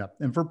 Yeah.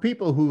 And for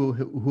people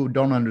who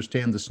don't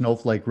understand the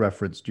snowflake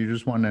reference, do you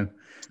just want to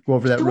go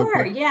over that real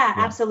quick? Yeah,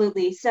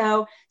 absolutely.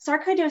 So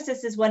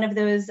sarcoidosis is one of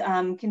those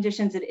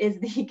conditions. It is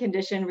the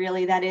condition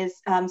really that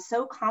is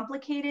so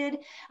complicated.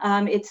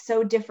 It's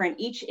so different.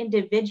 Each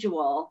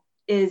individual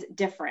is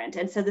different.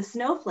 And so the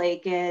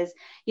snowflake is,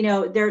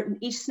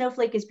 each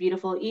snowflake is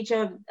beautiful. Each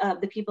of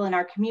the people in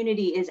our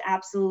community is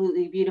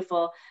absolutely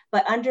beautiful,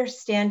 but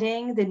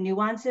understanding the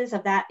nuances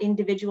of that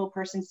individual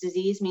person's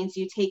disease means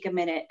you take a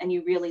minute and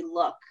you really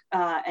look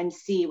and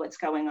see what's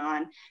going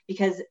on,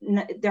 because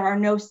there are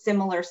no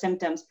similar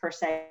symptoms per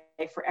se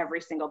for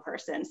every single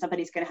person.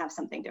 Somebody's going to have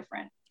something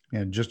different.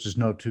 And just as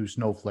no two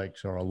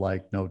snowflakes are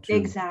alike, no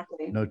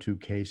two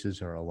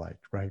cases are alike,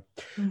 right?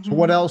 Mm-hmm. So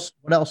what else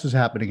is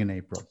happening in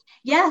April?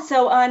 Yeah,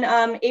 so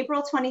on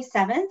April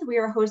 27th, we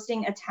are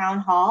hosting a town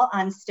hall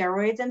on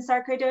steroids and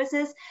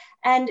sarcoidosis.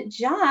 And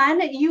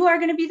John, you are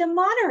going to be the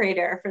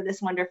moderator for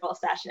this wonderful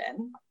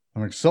session.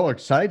 I'm so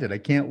excited. I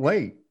can't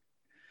wait.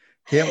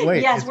 Can't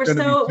wait. Yes,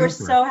 we're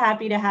so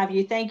happy to have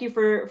you. Thank you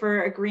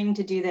for agreeing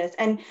to do this.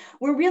 And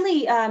we're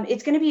really,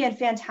 it's going to be a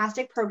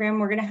fantastic program.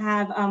 We're going to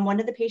have one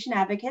of the patient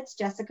advocates,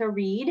 Jessica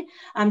Reed.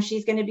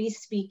 She's going to be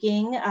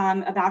speaking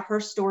about her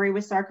story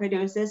with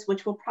sarcoidosis,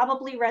 which will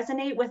probably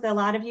resonate with a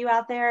lot of you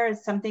out there.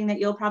 It's something that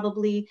you'll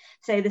probably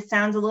say, this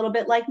sounds a little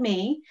bit like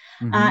me.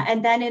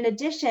 And then in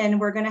addition,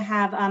 we're going to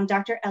have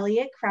Dr.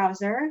 Elliot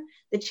Krauser,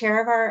 the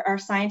chair of our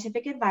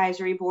scientific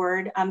advisory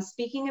board,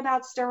 speaking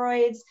about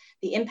steroids,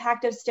 the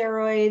impact of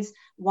steroids,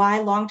 why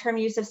long-term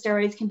use of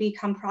steroids can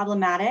become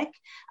problematic,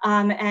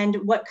 and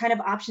what kind of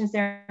options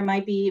there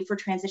might be for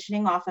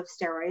transitioning off of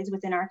steroids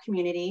within our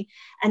community.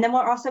 And then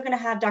we're also going to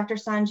have Dr.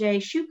 Sanjay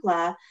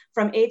Shukla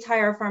from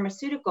aTyr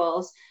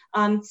Pharmaceuticals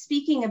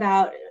speaking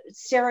about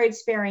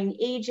steroid-sparing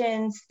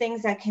agents,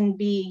 things that can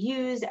be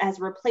used as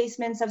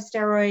replacements of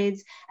steroids,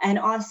 and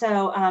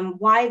also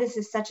why this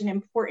is such an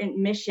important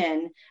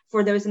mission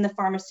for those in the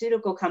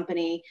pharmaceutical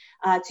company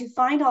to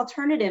find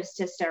alternatives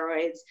to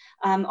steroids.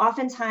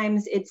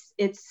 Oftentimes it's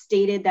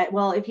stated that,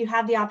 well, if you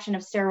have the option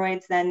of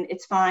steroids, then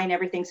it's fine,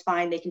 everything's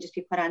fine, they can just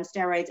be put on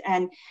steroids.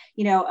 And,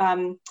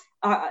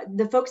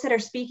 the folks that are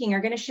speaking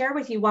are going to share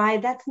with you why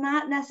that's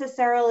not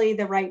necessarily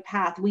the right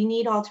path. We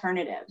need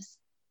alternatives.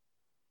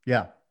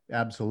 Yeah,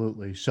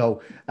 absolutely.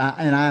 So,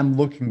 and I'm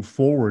looking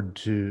forward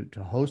to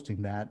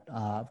hosting that.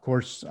 Of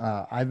course,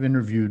 I've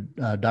interviewed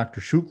Dr.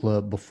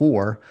 Shukla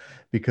before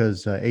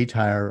because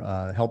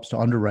aTyr helps to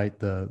underwrite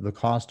the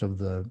cost of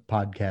the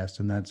podcast,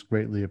 and that's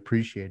greatly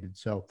appreciated.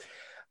 So,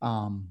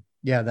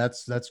 yeah,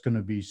 that's going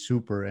to be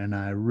super, and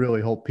I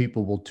really hope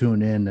people will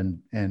tune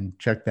in and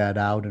check that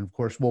out. And of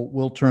course,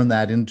 we'll turn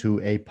that into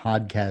a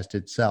podcast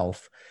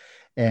itself,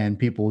 and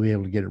people will be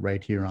able to get it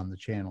right here on the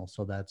channel.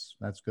 So that's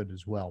good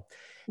as well.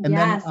 And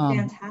yes,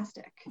 then,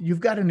 fantastic. You've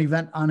got an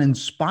event on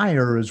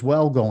Inspire as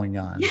well going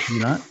on.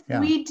 Yes, yeah.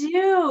 We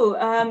do.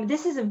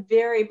 This is a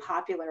very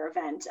popular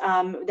event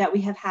that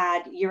we have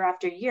had year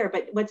after year.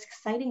 But what's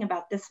exciting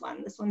about this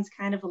one's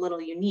kind of a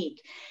little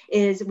unique,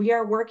 is we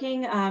are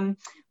working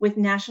with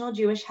National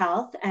Jewish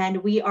Health, and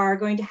we are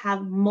going to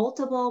have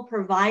multiple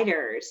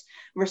providers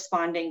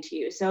responding to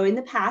you. So in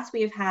the past,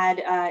 we have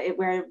had it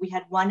where we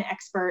had one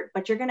expert,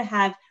 but you're going to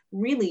have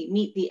really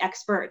meet the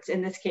experts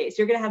in this case.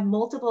 You're going to have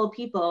multiple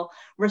people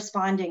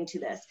responding to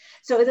this.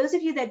 So those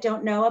of you that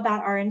don't know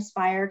about our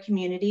Inspire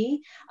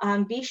community,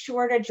 be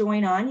sure to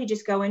join on. You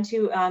just go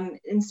into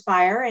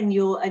Inspire and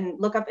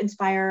look up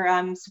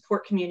Inspire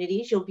support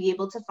communities. You'll be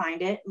able to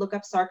find it. Look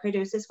up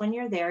sarcoidosis when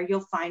you're there.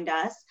 You'll find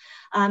us.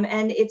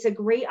 And it's a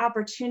great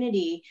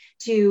opportunity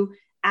to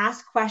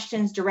ask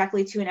questions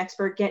directly to an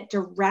expert, get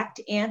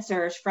direct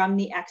answers from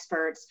the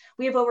experts.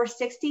 We have over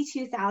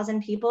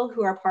 62,000 people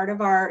who are part of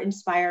our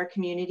Inspire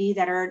community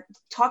that are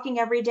talking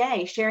every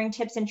day, sharing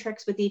tips and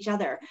tricks with each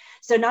other.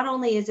 So not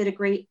only is it a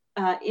great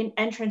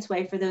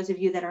entranceway for those of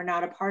you that are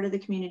not a part of the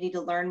community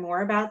to learn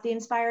more about the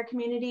Inspire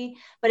community,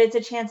 but it's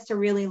a chance to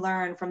really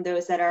learn from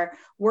those that are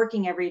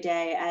working every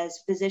day as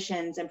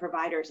physicians and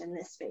providers in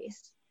this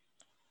space.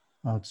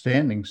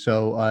 Outstanding.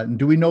 So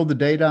do we know the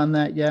date on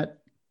that yet?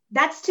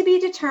 That's to be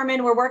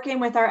determined. We're working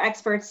with our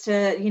experts to,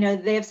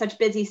 they have such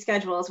busy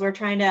schedules. We're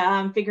trying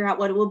to figure out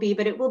what it will be,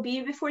 but it will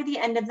be before the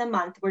end of the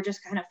month. We're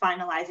just kind of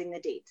finalizing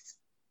the dates.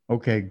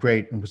 Okay,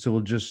 great. And so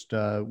we'll just,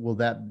 will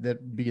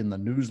that be in the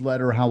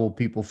newsletter? How will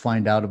people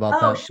find out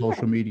about that? Sure.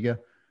 Social media?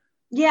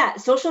 Yeah,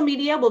 social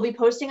media. We'll be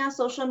posting on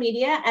social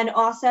media, and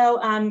also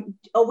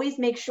always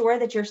make sure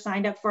that you're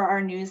signed up for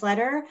our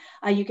newsletter.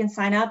 You can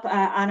sign up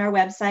on our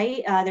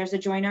website. There's a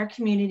Join Our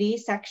Community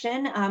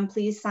section.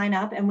 Please sign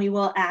up and we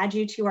will add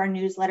you to our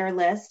newsletter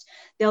list.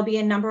 There'll be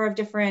a number of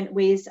different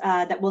ways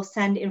that we'll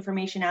send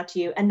information out to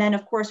you. And then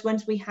of course,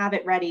 once we have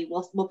it ready,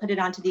 we'll put it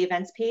onto the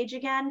events page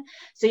again.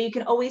 So you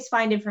can always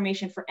find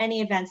information for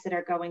any events that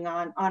are going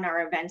on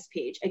our events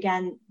page.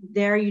 Again,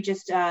 there you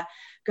just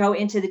go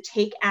into the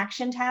Take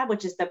Action tab,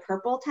 which is the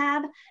purple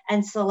tab,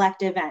 and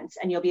select events,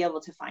 and you'll be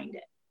able to find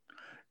it.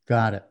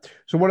 Got it.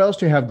 So what else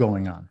do you have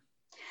going on?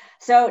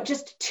 So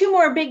just two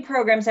more big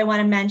programs I want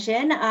to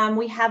mention.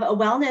 We have a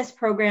wellness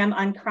program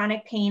on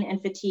chronic pain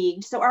and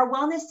fatigue. So our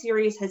wellness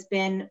series has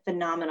been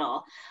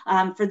phenomenal.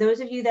 For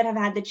those of you that have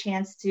had the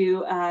chance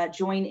to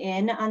join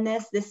in on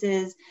this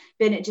has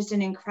been just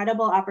an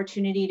incredible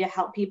opportunity to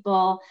help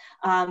people,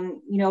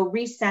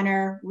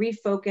 recenter,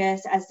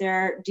 refocus as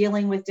they're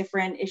dealing with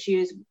different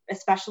issues,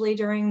 especially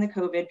during the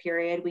COVID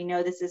period. We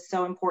know this is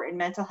so important.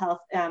 Mental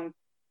health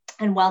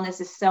and wellness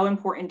is so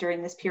important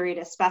during this period,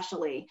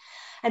 especially.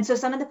 And so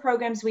some of the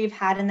programs we've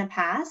had in the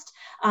past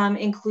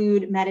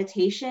include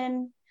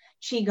meditation,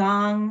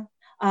 Qigong.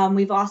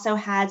 We've also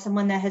had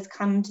someone that has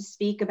come to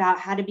speak about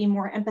how to be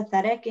more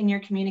empathetic in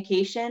your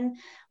communication,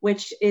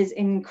 which is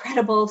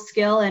incredible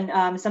skill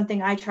and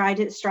something I try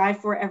to strive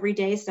for every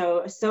day.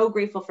 So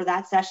grateful for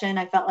that session.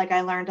 I felt like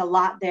I learned a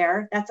lot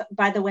there. That's,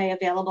 by the way,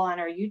 available on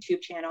our YouTube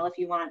channel if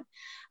you want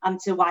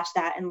to watch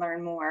that and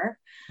learn more.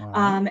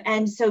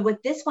 And so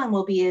what this one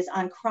will be is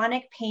on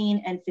chronic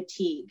pain and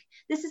fatigue.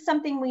 This is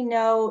something we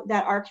know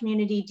that our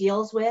community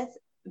deals with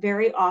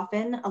very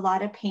often a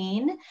lot of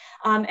pain.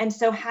 And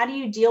so how do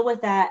you deal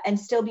with that and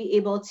still be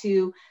able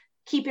to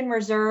keep in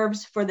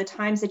reserves for the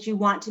times that you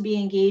want to be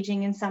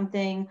engaging in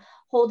something,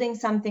 holding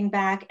something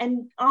back,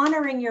 and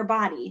honoring your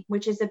body,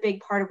 which is a big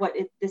part of what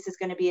this is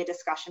going to be a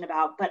discussion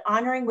about, but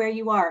honoring where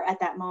you are at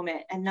that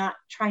moment and not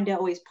trying to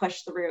always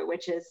push through,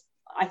 which is,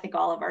 I think,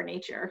 all of our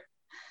nature.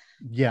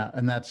 Yeah.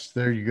 And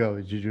there you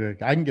go.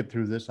 I can get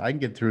through this. I can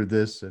get through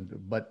this.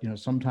 But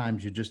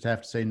sometimes you just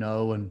have to say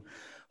no. And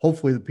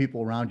hopefully the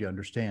people around you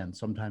understand.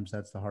 Sometimes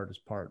that's the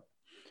hardest part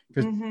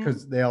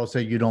because they all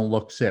say you don't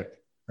look sick,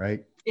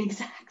 right?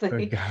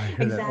 Exactly. I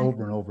hear that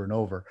over and over and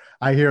over.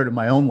 I hear it in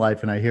my own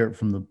life, and I hear it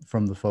from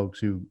the folks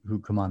who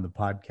come on the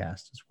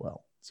podcast as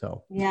well.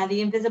 So yeah,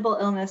 the invisible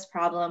illness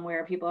problem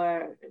where people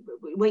are,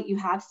 wait, you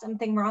have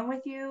something wrong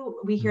with you.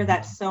 We hear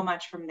that so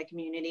much from the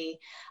community.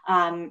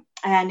 And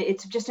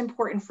it's just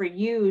important for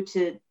you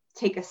to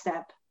take a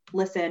step,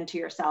 listen to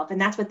yourself.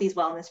 And that's what these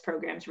wellness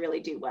programs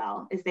really do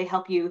well, is they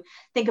help you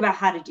think about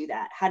how to do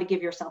that, how to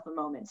give yourself a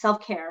moment.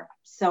 Self-care,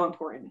 so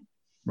important.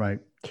 Right.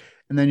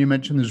 And then you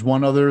mentioned there's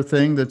one other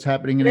thing that's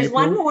happening in April.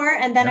 There's one more,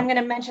 and then I'm going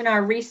to mention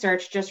our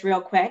research just real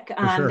quick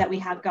that we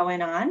have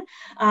going on.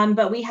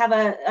 But we have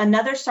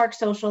another SARC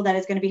social that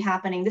is going to be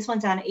happening. This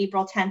one's on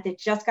April 10th. It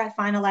just got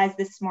finalized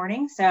this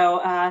morning.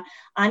 So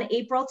on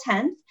April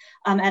 10th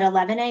at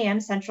 11 a.m.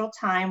 Central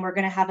Time, we're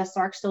going to have a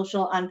SARC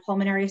social on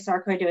pulmonary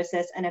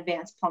sarcoidosis and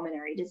advanced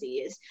pulmonary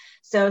disease.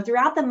 So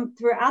throughout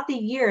the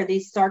year,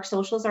 these SARC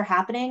socials are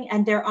happening,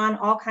 and they're on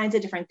all kinds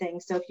of different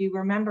things. So if you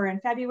remember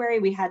in February,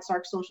 we had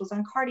SARC socials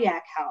on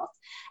cardiac health,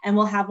 and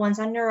we'll have ones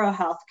on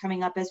neurohealth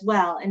coming up as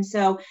well. And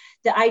so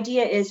the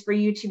idea is for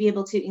you to be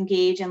able to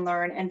engage and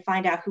learn and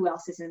find out who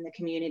else is in the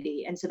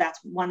community. And so that's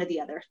one of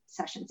the other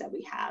sessions that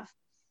we have.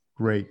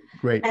 Great.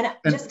 And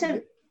just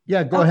to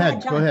go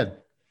ahead.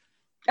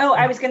 Oh,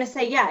 I was going to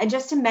say, yeah. And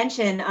just to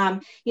mention,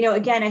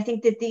 again, I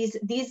think that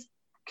these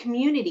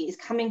communities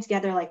coming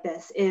together like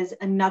this is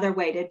another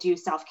way to do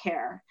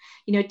self-care.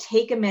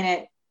 Take a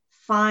minute,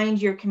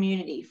 find your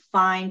community,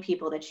 find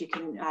people that you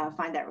can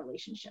find that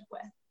relationship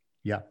with.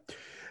 Yeah.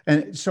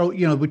 And so,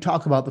 we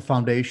talk about the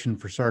Foundation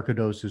for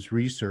Sarcoidosis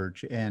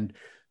Research, and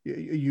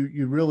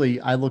you really,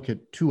 I look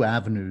at two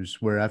avenues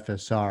where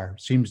FSR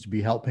seems to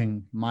be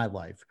helping my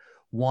life.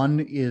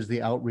 One is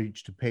the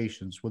outreach to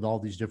patients with all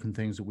these different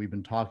things that we've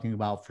been talking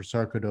about for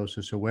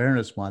Sarcoidosis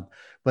Awareness Month.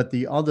 But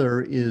the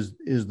other is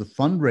the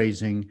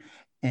fundraising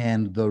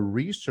and the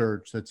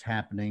research that's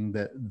happening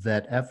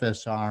that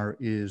FSR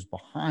is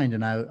behind.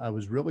 And I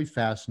was really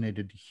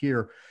fascinated to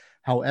hear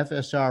how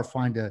FSR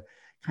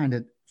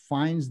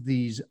finds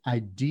these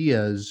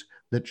ideas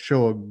that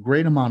show a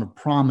great amount of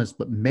promise,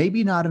 but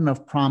maybe not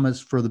enough promise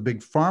for the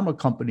big pharma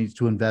companies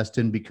to invest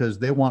in because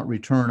they want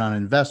return on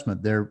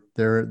investment.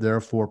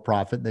 They're for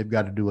profit. They've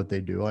got to do what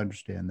they do. I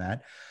understand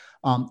that.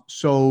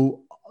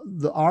 So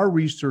our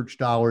research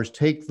dollars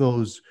take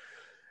those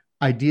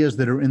ideas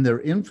that are in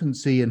their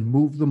infancy and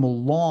move them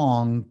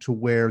along to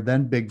where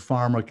then big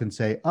pharma can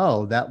say,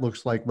 oh, that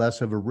looks like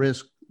less of a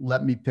risk.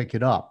 Let me pick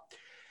it up.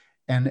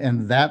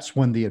 And that's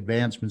when the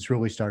advancements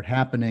really start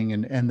happening.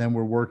 And then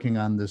we're working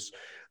on this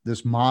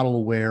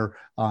model where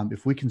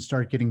if we can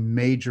start getting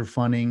major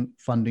funding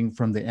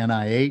from the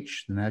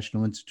NIH, the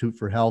National Institute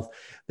for Health,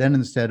 then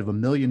instead of $1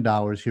 million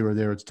here or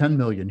there, it's 10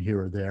 million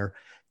here or there.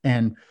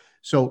 And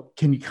so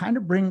can you kind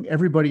of bring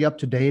everybody up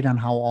to date on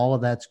how all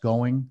of that's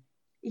going?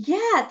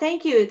 Yeah,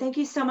 thank you. Thank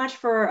you so much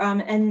for,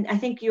 and I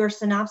think your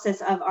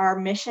synopsis of our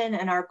mission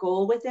and our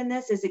goal within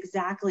this is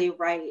exactly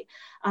right.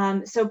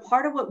 So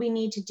part of what we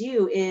need to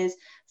do is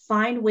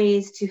find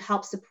ways to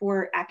help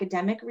support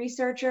academic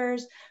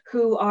researchers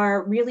who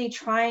are really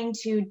trying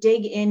to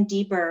dig in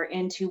deeper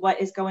into what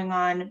is going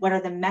on, what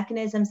are the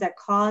mechanisms that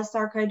cause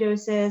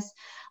sarcoidosis,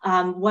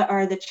 what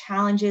are the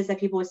challenges that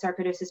people with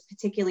sarcoidosis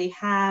particularly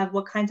have,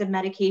 what kinds of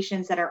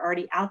medications that are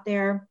already out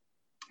there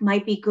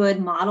might be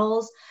good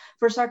models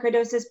for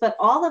sarcoidosis, but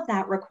all of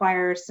that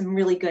requires some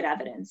really good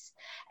evidence.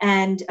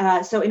 And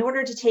so in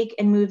order to take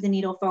and move the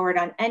needle forward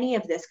on any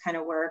of this kind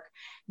of work,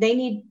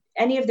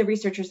 any of the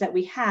researchers that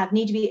we have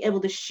need to be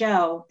able to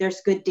show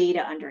there's good data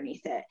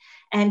underneath it.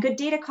 And good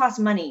data costs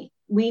money.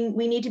 We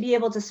need to be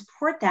able to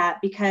support that,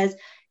 because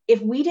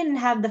if we didn't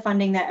have the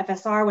funding that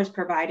FSR was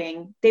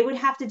providing, they would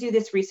have to do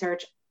this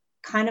research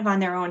kind of on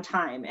their own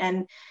time.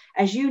 And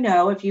as you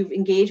know, if you've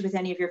engaged with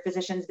any of your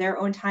physicians, their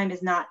own time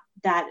is not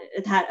that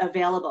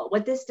available.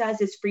 What this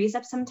does is frees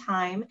up some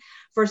time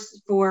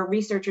for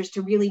researchers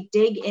to really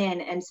dig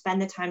in and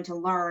spend the time to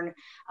learn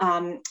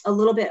a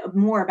little bit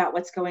more about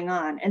what's going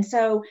on. And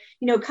so,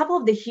 a couple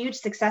of the huge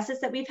successes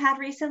that we've had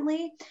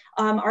recently,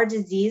 our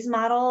disease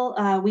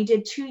model, we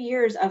did 2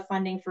 years of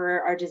funding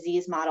for our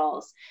disease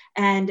models.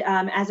 And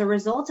as a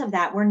result of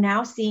that, we're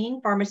now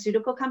seeing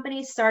pharmaceutical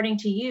companies starting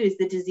to use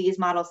the disease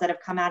models that have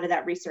come out of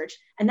that research.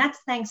 And that's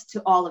thanks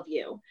to all of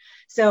you.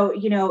 So,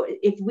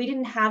 if we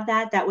didn't have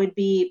that, that would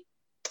be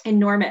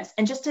enormous.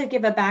 And just to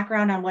give a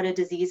background on what a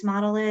disease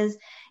model is,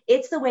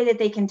 it's the way that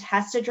they can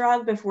test a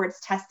drug before it's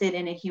tested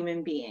in a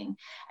human being.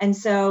 And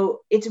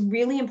so it's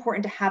really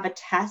important to have a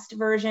test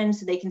version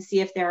so they can see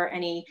if there are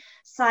any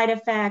side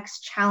effects,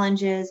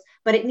 challenges,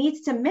 but it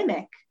needs to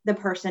mimic the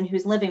person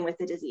who's living with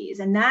the disease.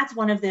 And that's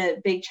one of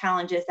the big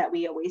challenges that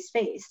we always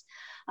face.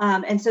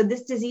 And so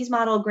this disease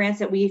model grants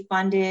that we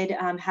funded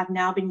have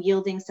now been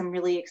yielding some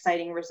really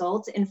exciting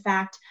results. In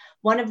fact,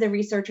 one of the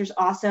researchers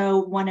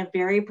also won a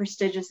very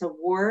prestigious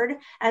award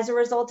as a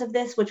result of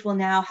this, which will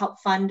now help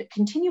fund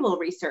continual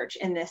research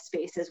in this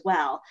space as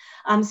well.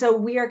 So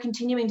we are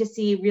continuing to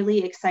see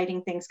really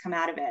exciting things come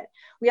out of it.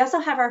 We also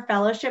have our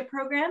fellowship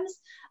programs,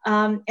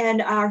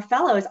 and our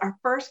fellows, our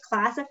first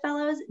class of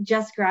fellows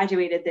just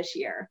graduated this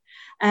year.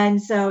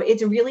 And so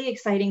it's really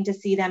exciting to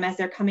see them as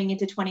they're coming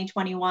into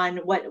 2021,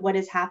 what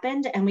has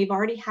happened. And we've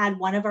already had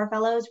one of our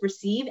fellows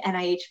receive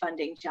NIH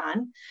funding,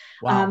 John.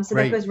 Wow, so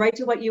great. that goes right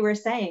to what you were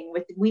saying.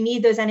 We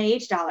need those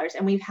NIH dollars,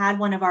 and we've had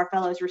one of our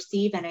fellows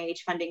receive NIH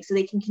funding so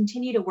they can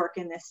continue to work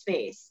in this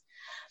space.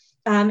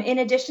 In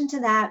addition to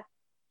that,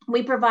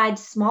 we provide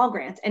small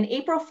grants, and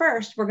April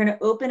 1st, we're going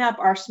to open up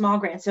our small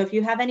grants. So if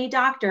you have any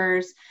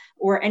doctors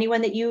or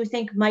anyone that you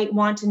think might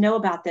want to know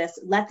about this,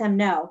 let them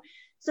know.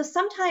 So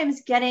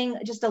sometimes getting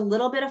just a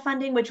little bit of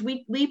funding, which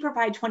we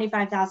provide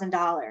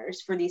 $25,000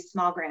 for these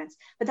small grants,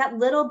 but that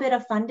little bit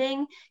of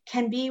funding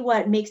can be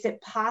what makes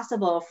it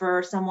possible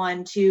for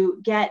someone to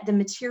get the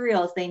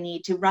materials they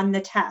need to run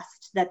the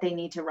test that they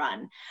need to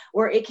run,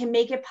 or it can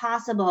make it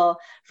possible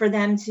for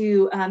them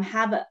to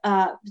have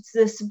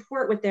the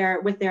support with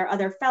their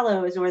other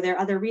fellows or their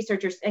other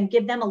researchers and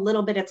give them a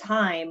little bit of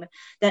time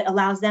that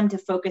allows them to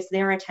focus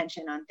their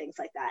attention on things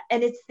like that.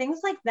 And it's things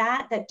like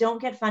that that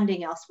don't get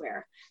funding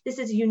elsewhere. This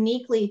is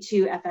uniquely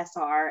to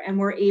FSR, and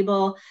we're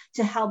able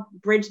to help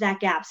bridge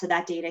that gap so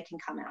that data can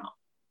come out.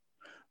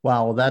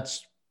 Wow,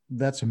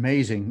 that's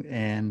amazing.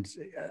 And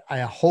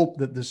I hope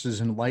that this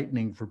is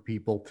enlightening for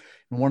people.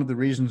 And one of the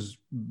reasons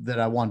that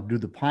I wanted to do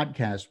the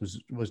podcast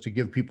was to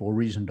give people a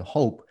reason to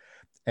hope.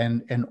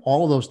 And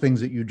all of those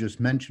things that you just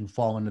mentioned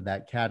fall into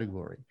that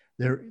category.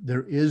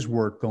 There is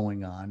work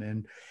going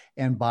on.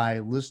 And by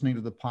listening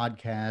to the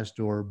podcast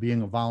or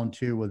being a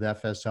volunteer with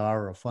FSR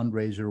or a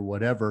fundraiser or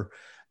whatever,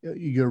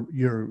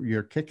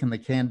 you're kicking the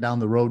can down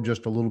the road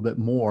just a little bit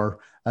more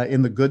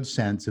in the good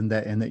sense, and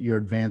that you're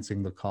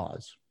advancing the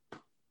cause.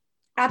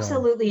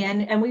 Absolutely. So.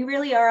 And we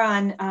really are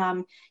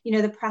on,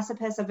 the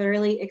precipice of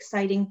really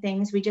exciting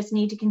things. We just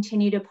need to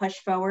continue to push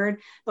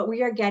forward, but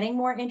we are getting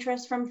more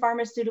interest from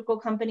pharmaceutical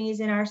companies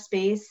in our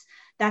space.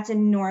 That's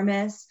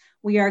enormous.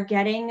 We are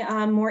getting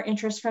more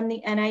interest from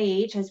the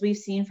NIH, as we've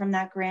seen from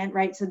that grant,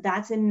 right? So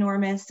that's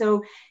enormous.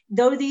 So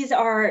though these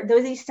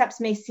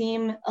steps may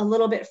seem a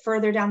little bit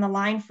further down the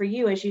line for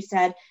you, as you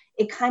said,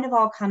 it kind of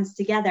all comes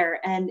together,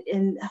 and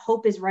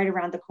hope is right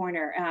around the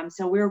corner.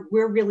 So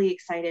we're really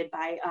excited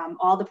by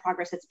all the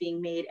progress that's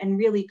being made, and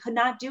really could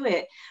not do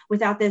it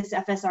without this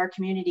FSR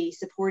community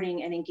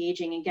supporting and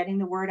engaging and getting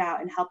the word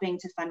out and helping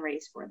to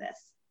fundraise for this.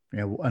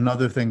 Yeah,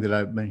 another thing that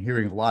I've been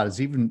hearing a lot is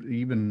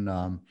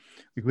even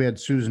like we had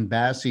Susan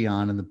Bassi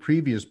on in the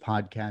previous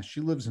podcast. She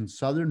lives in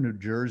southern New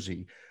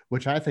Jersey,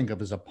 which I think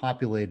of as a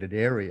populated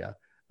area.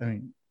 I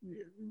mean,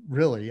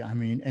 really,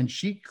 and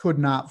she could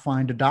not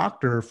find a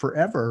doctor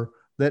forever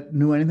that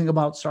knew anything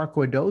about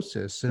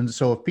sarcoidosis. And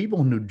so if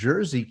people in New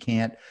Jersey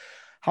can't,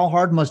 how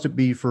hard must it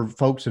be for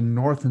folks in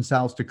North and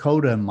South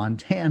Dakota and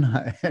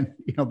Montana and,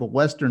 the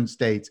Western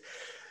states?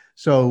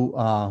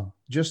 So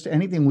just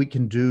anything we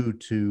can do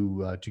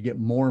to get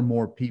more and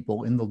more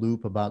people in the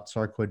loop about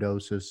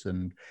sarcoidosis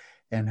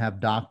and have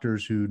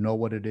doctors who know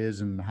what it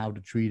is and how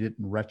to treat it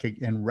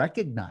and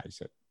recognize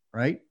it,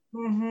 right?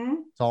 Mm-hmm.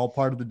 It's all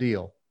part of the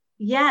deal.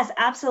 Yes,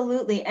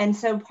 absolutely. And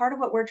so part of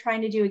what we're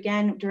trying to do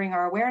again during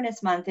our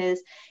awareness month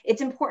is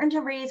it's important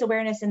to raise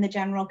awareness in the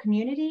general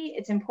community.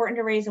 It's important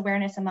to raise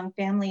awareness among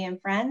family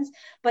and friends,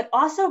 but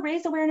also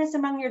raise awareness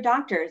among your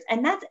doctors.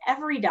 And that's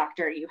every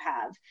doctor you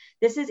have.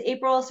 This is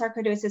April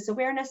Sarcoidosis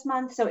Awareness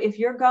Month. So if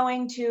you're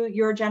going to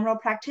your general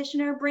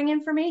practitioner, bring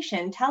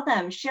information, tell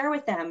them, share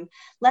with them,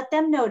 let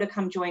them know to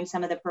come join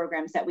some of the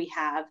programs that we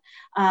have.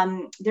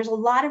 There's a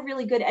lot of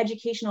really good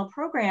educational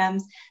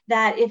programs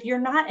that if you're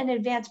not an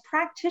advanced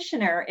practitioner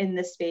in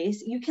this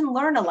space, you can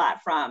learn a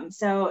lot from.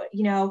 So,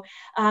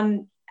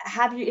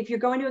 if you're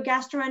going to a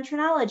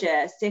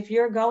gastroenterologist, if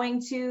you're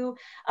going to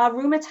a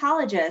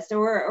rheumatologist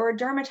or a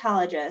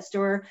dermatologist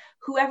or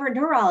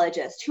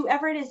neurologist,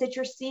 whoever it is that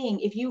you're seeing,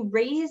 if you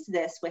raise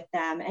this with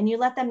them and you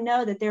let them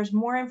know that there's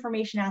more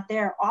information out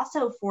there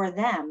also for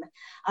them,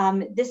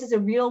 this is a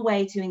real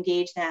way to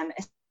engage them,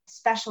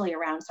 especially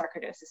around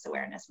Sarcoidosis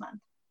Awareness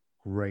Month.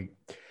 Great.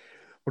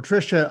 Well,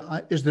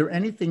 Tricia, is there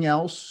anything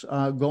else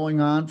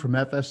going on from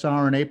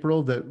FSR in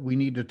April that we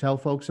need to tell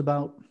folks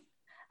about?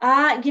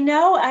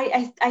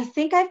 I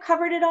think I've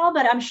covered it all,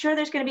 but I'm sure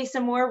there's going to be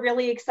some more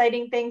really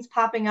exciting things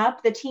popping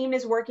up. The team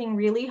is working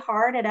really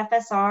hard at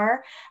FSR,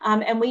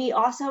 and we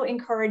also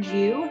encourage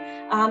you.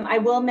 I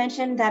will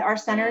mention that our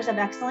Centers of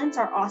Excellence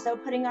are also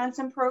putting on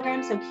some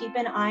programs, so keep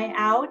an eye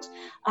out.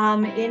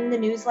 In the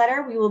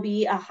newsletter, we will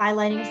be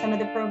highlighting some of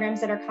the programs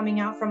that are coming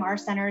out from our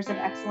Centers of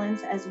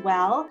Excellence as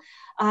well.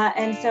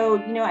 And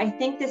so, I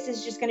think this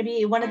is just going to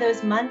be one of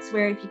those months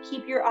where if you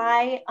keep your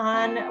eye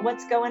on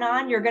what's going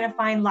on, you're going to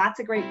find lots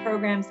of great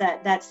programs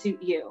that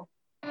suit you.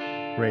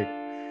 Great.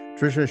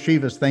 Tricia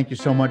Shivas, thank you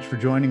so much for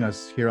joining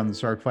us here on the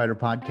Sark Fighter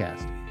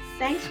podcast.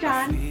 Thanks,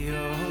 John. I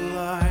feel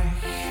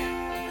like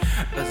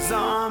a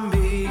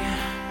zombie,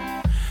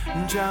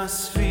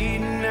 just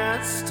feeding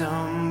and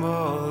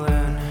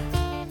stumbling.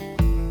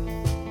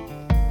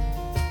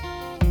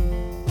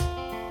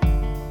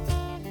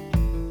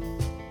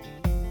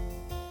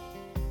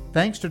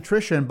 Thanks to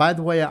Tricia. And by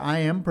the way, I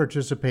am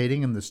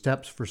participating in the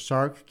Steps for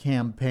Sark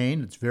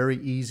campaign. It's very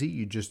easy.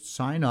 You just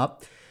sign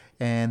up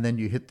and then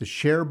you hit the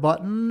share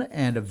button,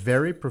 and a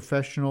very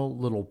professional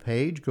little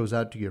page goes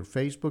out to your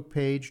Facebook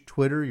page,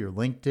 Twitter, your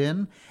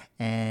LinkedIn,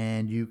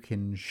 and you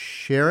can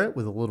share it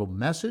with a little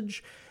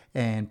message,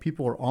 and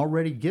people are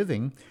already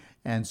giving.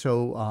 And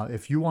so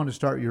if you want to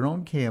start your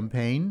own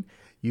campaign,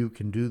 you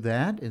can do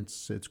that.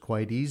 It's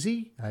quite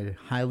easy. I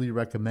highly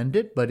recommend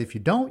it. But if you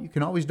don't, you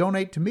can always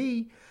donate to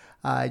me.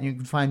 You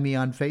can find me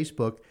on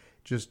Facebook.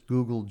 Just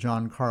Google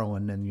John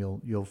Carlin and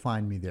you'll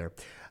find me there.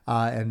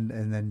 And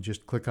then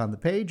just click on the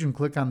page and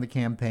click on the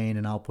campaign,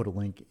 and I'll put a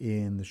link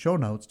in the show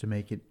notes to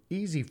make it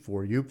easy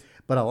for you.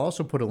 But I'll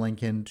also put a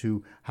link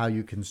into how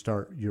you can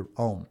start your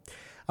own.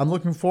 I'm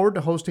looking forward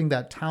to hosting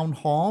that town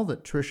hall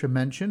that Tricia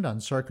mentioned on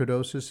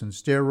sarcoidosis and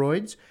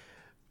steroids,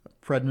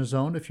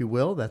 prednisone, if you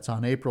will. That's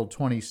on April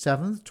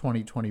 27th,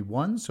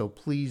 2021. So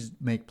please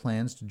make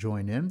plans to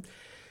join in.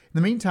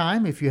 In the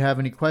meantime, if you have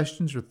any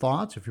questions or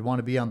thoughts, if you want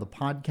to be on the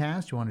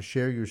podcast, you want to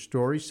share your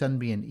story, send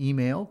me an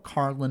email,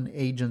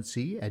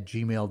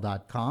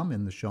 carlinagency@gmail.com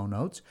in the show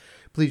notes.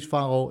 Please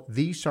follow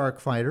The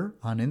Sark Fighter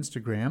on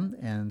Instagram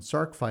and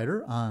Sark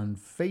Fighter on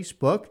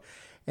Facebook.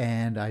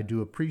 And I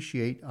do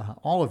appreciate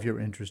all of your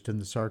interest in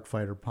the Sark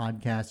Fighter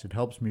podcast. It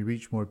helps me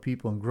reach more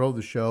people and grow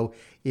the show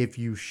if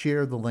you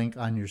share the link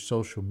on your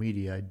social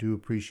media. I do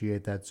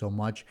appreciate that so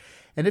much.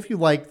 And if you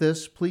like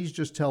this, please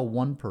just tell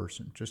one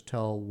person. Just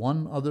tell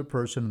one other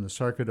person in the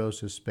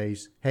sarcoidosis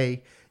space,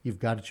 hey, you've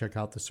got to check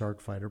out the Sark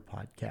Fighter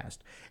podcast.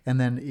 And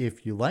then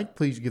if you like,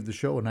 please give the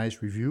show a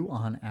nice review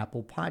on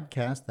Apple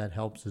Podcasts. That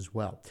helps as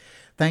well.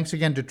 Thanks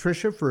again to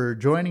Tricia for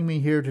joining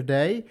me here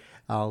today.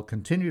 I'll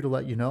continue to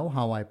let you know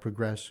how I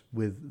progress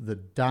with the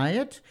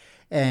diet.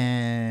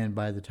 And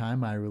by the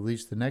time I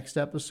release the next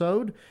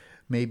episode,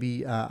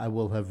 maybe I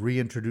will have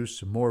reintroduced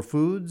some more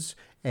foods,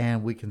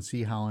 and we can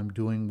see how I'm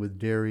doing with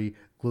dairy,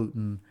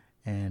 gluten,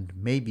 and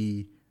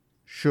maybe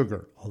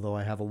sugar. Although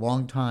I have a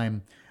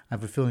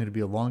feeling it'll be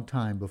a long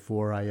time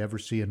before I ever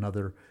see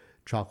another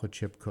chocolate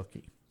chip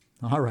cookie.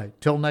 All right,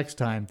 till next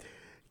time,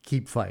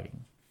 keep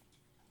fighting.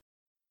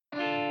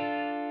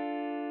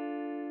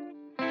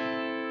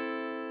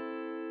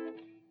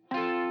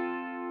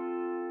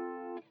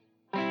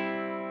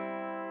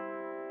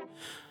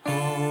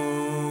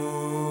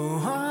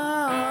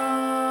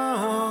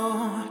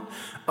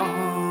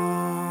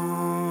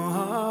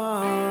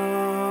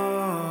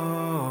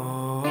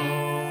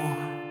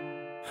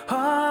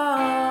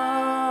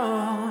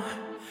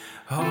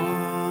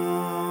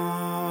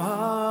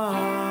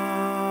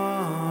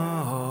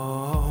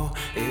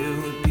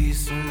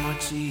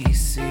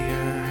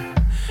 Easier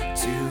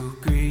to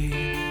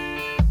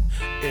grieve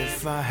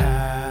if I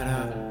had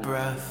a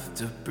breath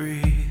to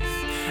breathe.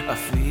 I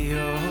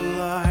feel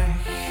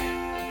like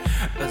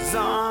a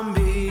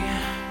zombie,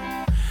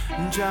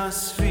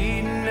 just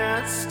feeding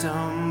and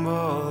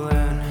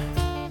stumbling.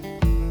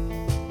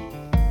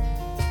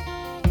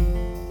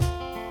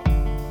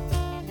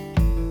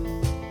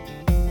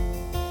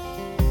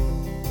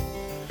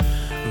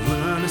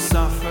 Learn to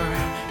suffer,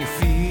 you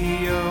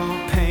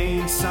feel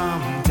pain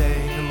someday.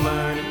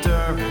 Learn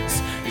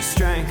endurance, your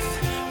strength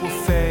will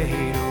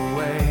fade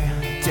away.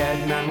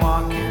 Dead man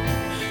walking,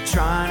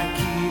 trying to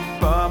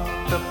keep up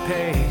the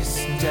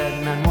pace.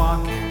 Dead man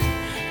walking,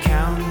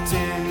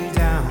 counting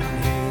down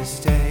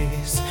his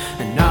days.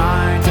 And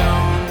I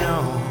don't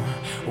know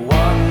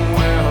what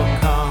will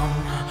come.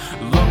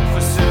 Look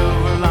for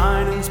silver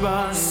linings,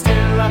 but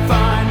still I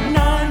find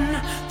none.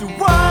 There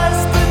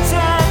was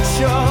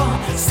potential,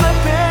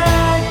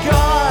 slipping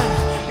gone.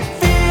 It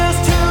feels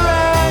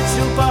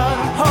torrential, but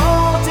I'm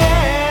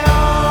holding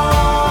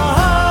on.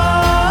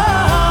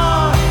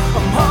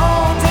 I'm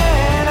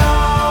holding on.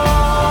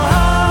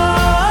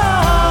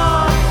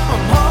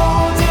 I'm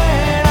holding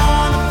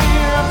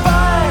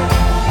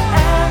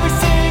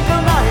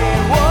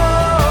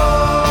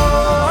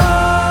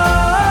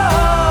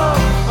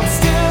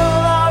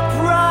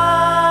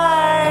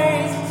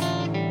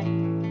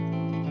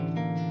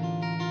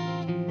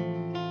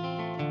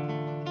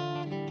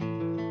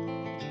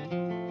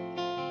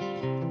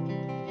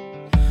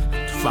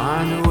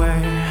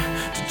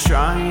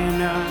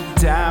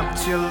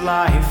your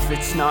life.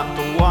 It's not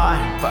the why,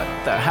 but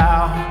the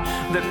how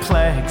that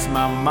plagues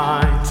my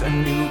mind. A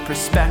new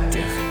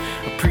perspective,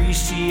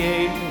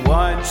 appreciate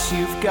what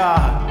you've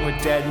got. We're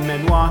dead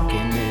men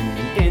walking, in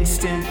an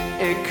instant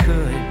it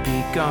could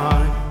be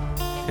gone.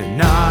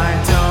 And I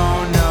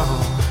don't know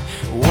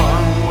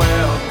when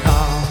will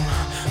come.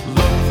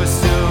 Look for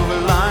silver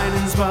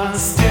linings, but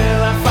still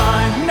I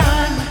find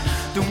none.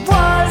 There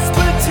was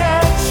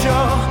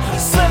potential,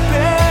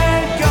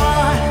 slipping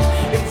gone.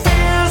 It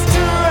feels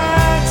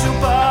torrential,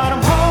 but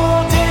I'm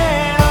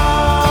holding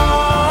on.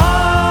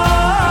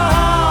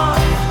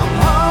 I'm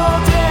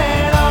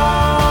holding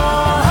on.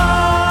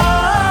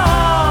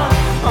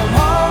 I'm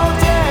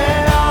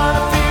holding on.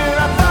 The fear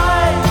I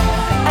fight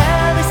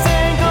every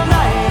single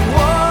night.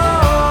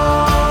 Whoa,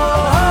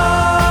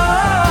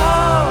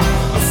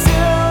 I'm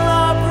still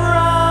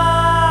upright.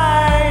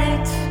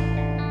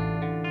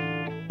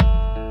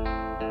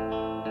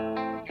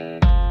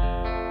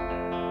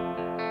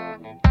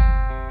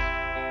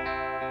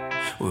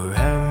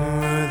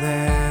 Wherever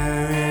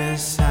there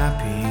is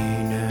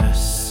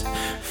happiness,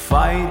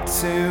 fight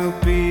to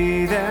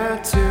be there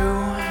too.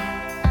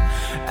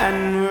 And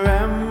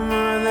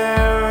wherever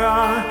there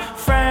are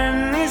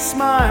friendly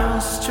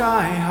smiles,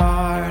 try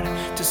hard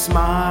to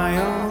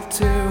smile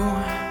too.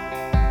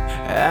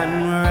 And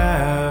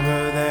wherever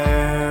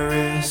there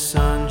is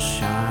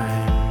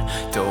sunshine,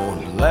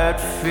 don't let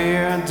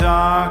fear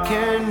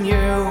darken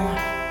you.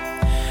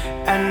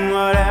 And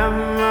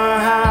whatever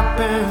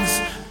happens,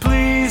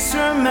 please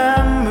remember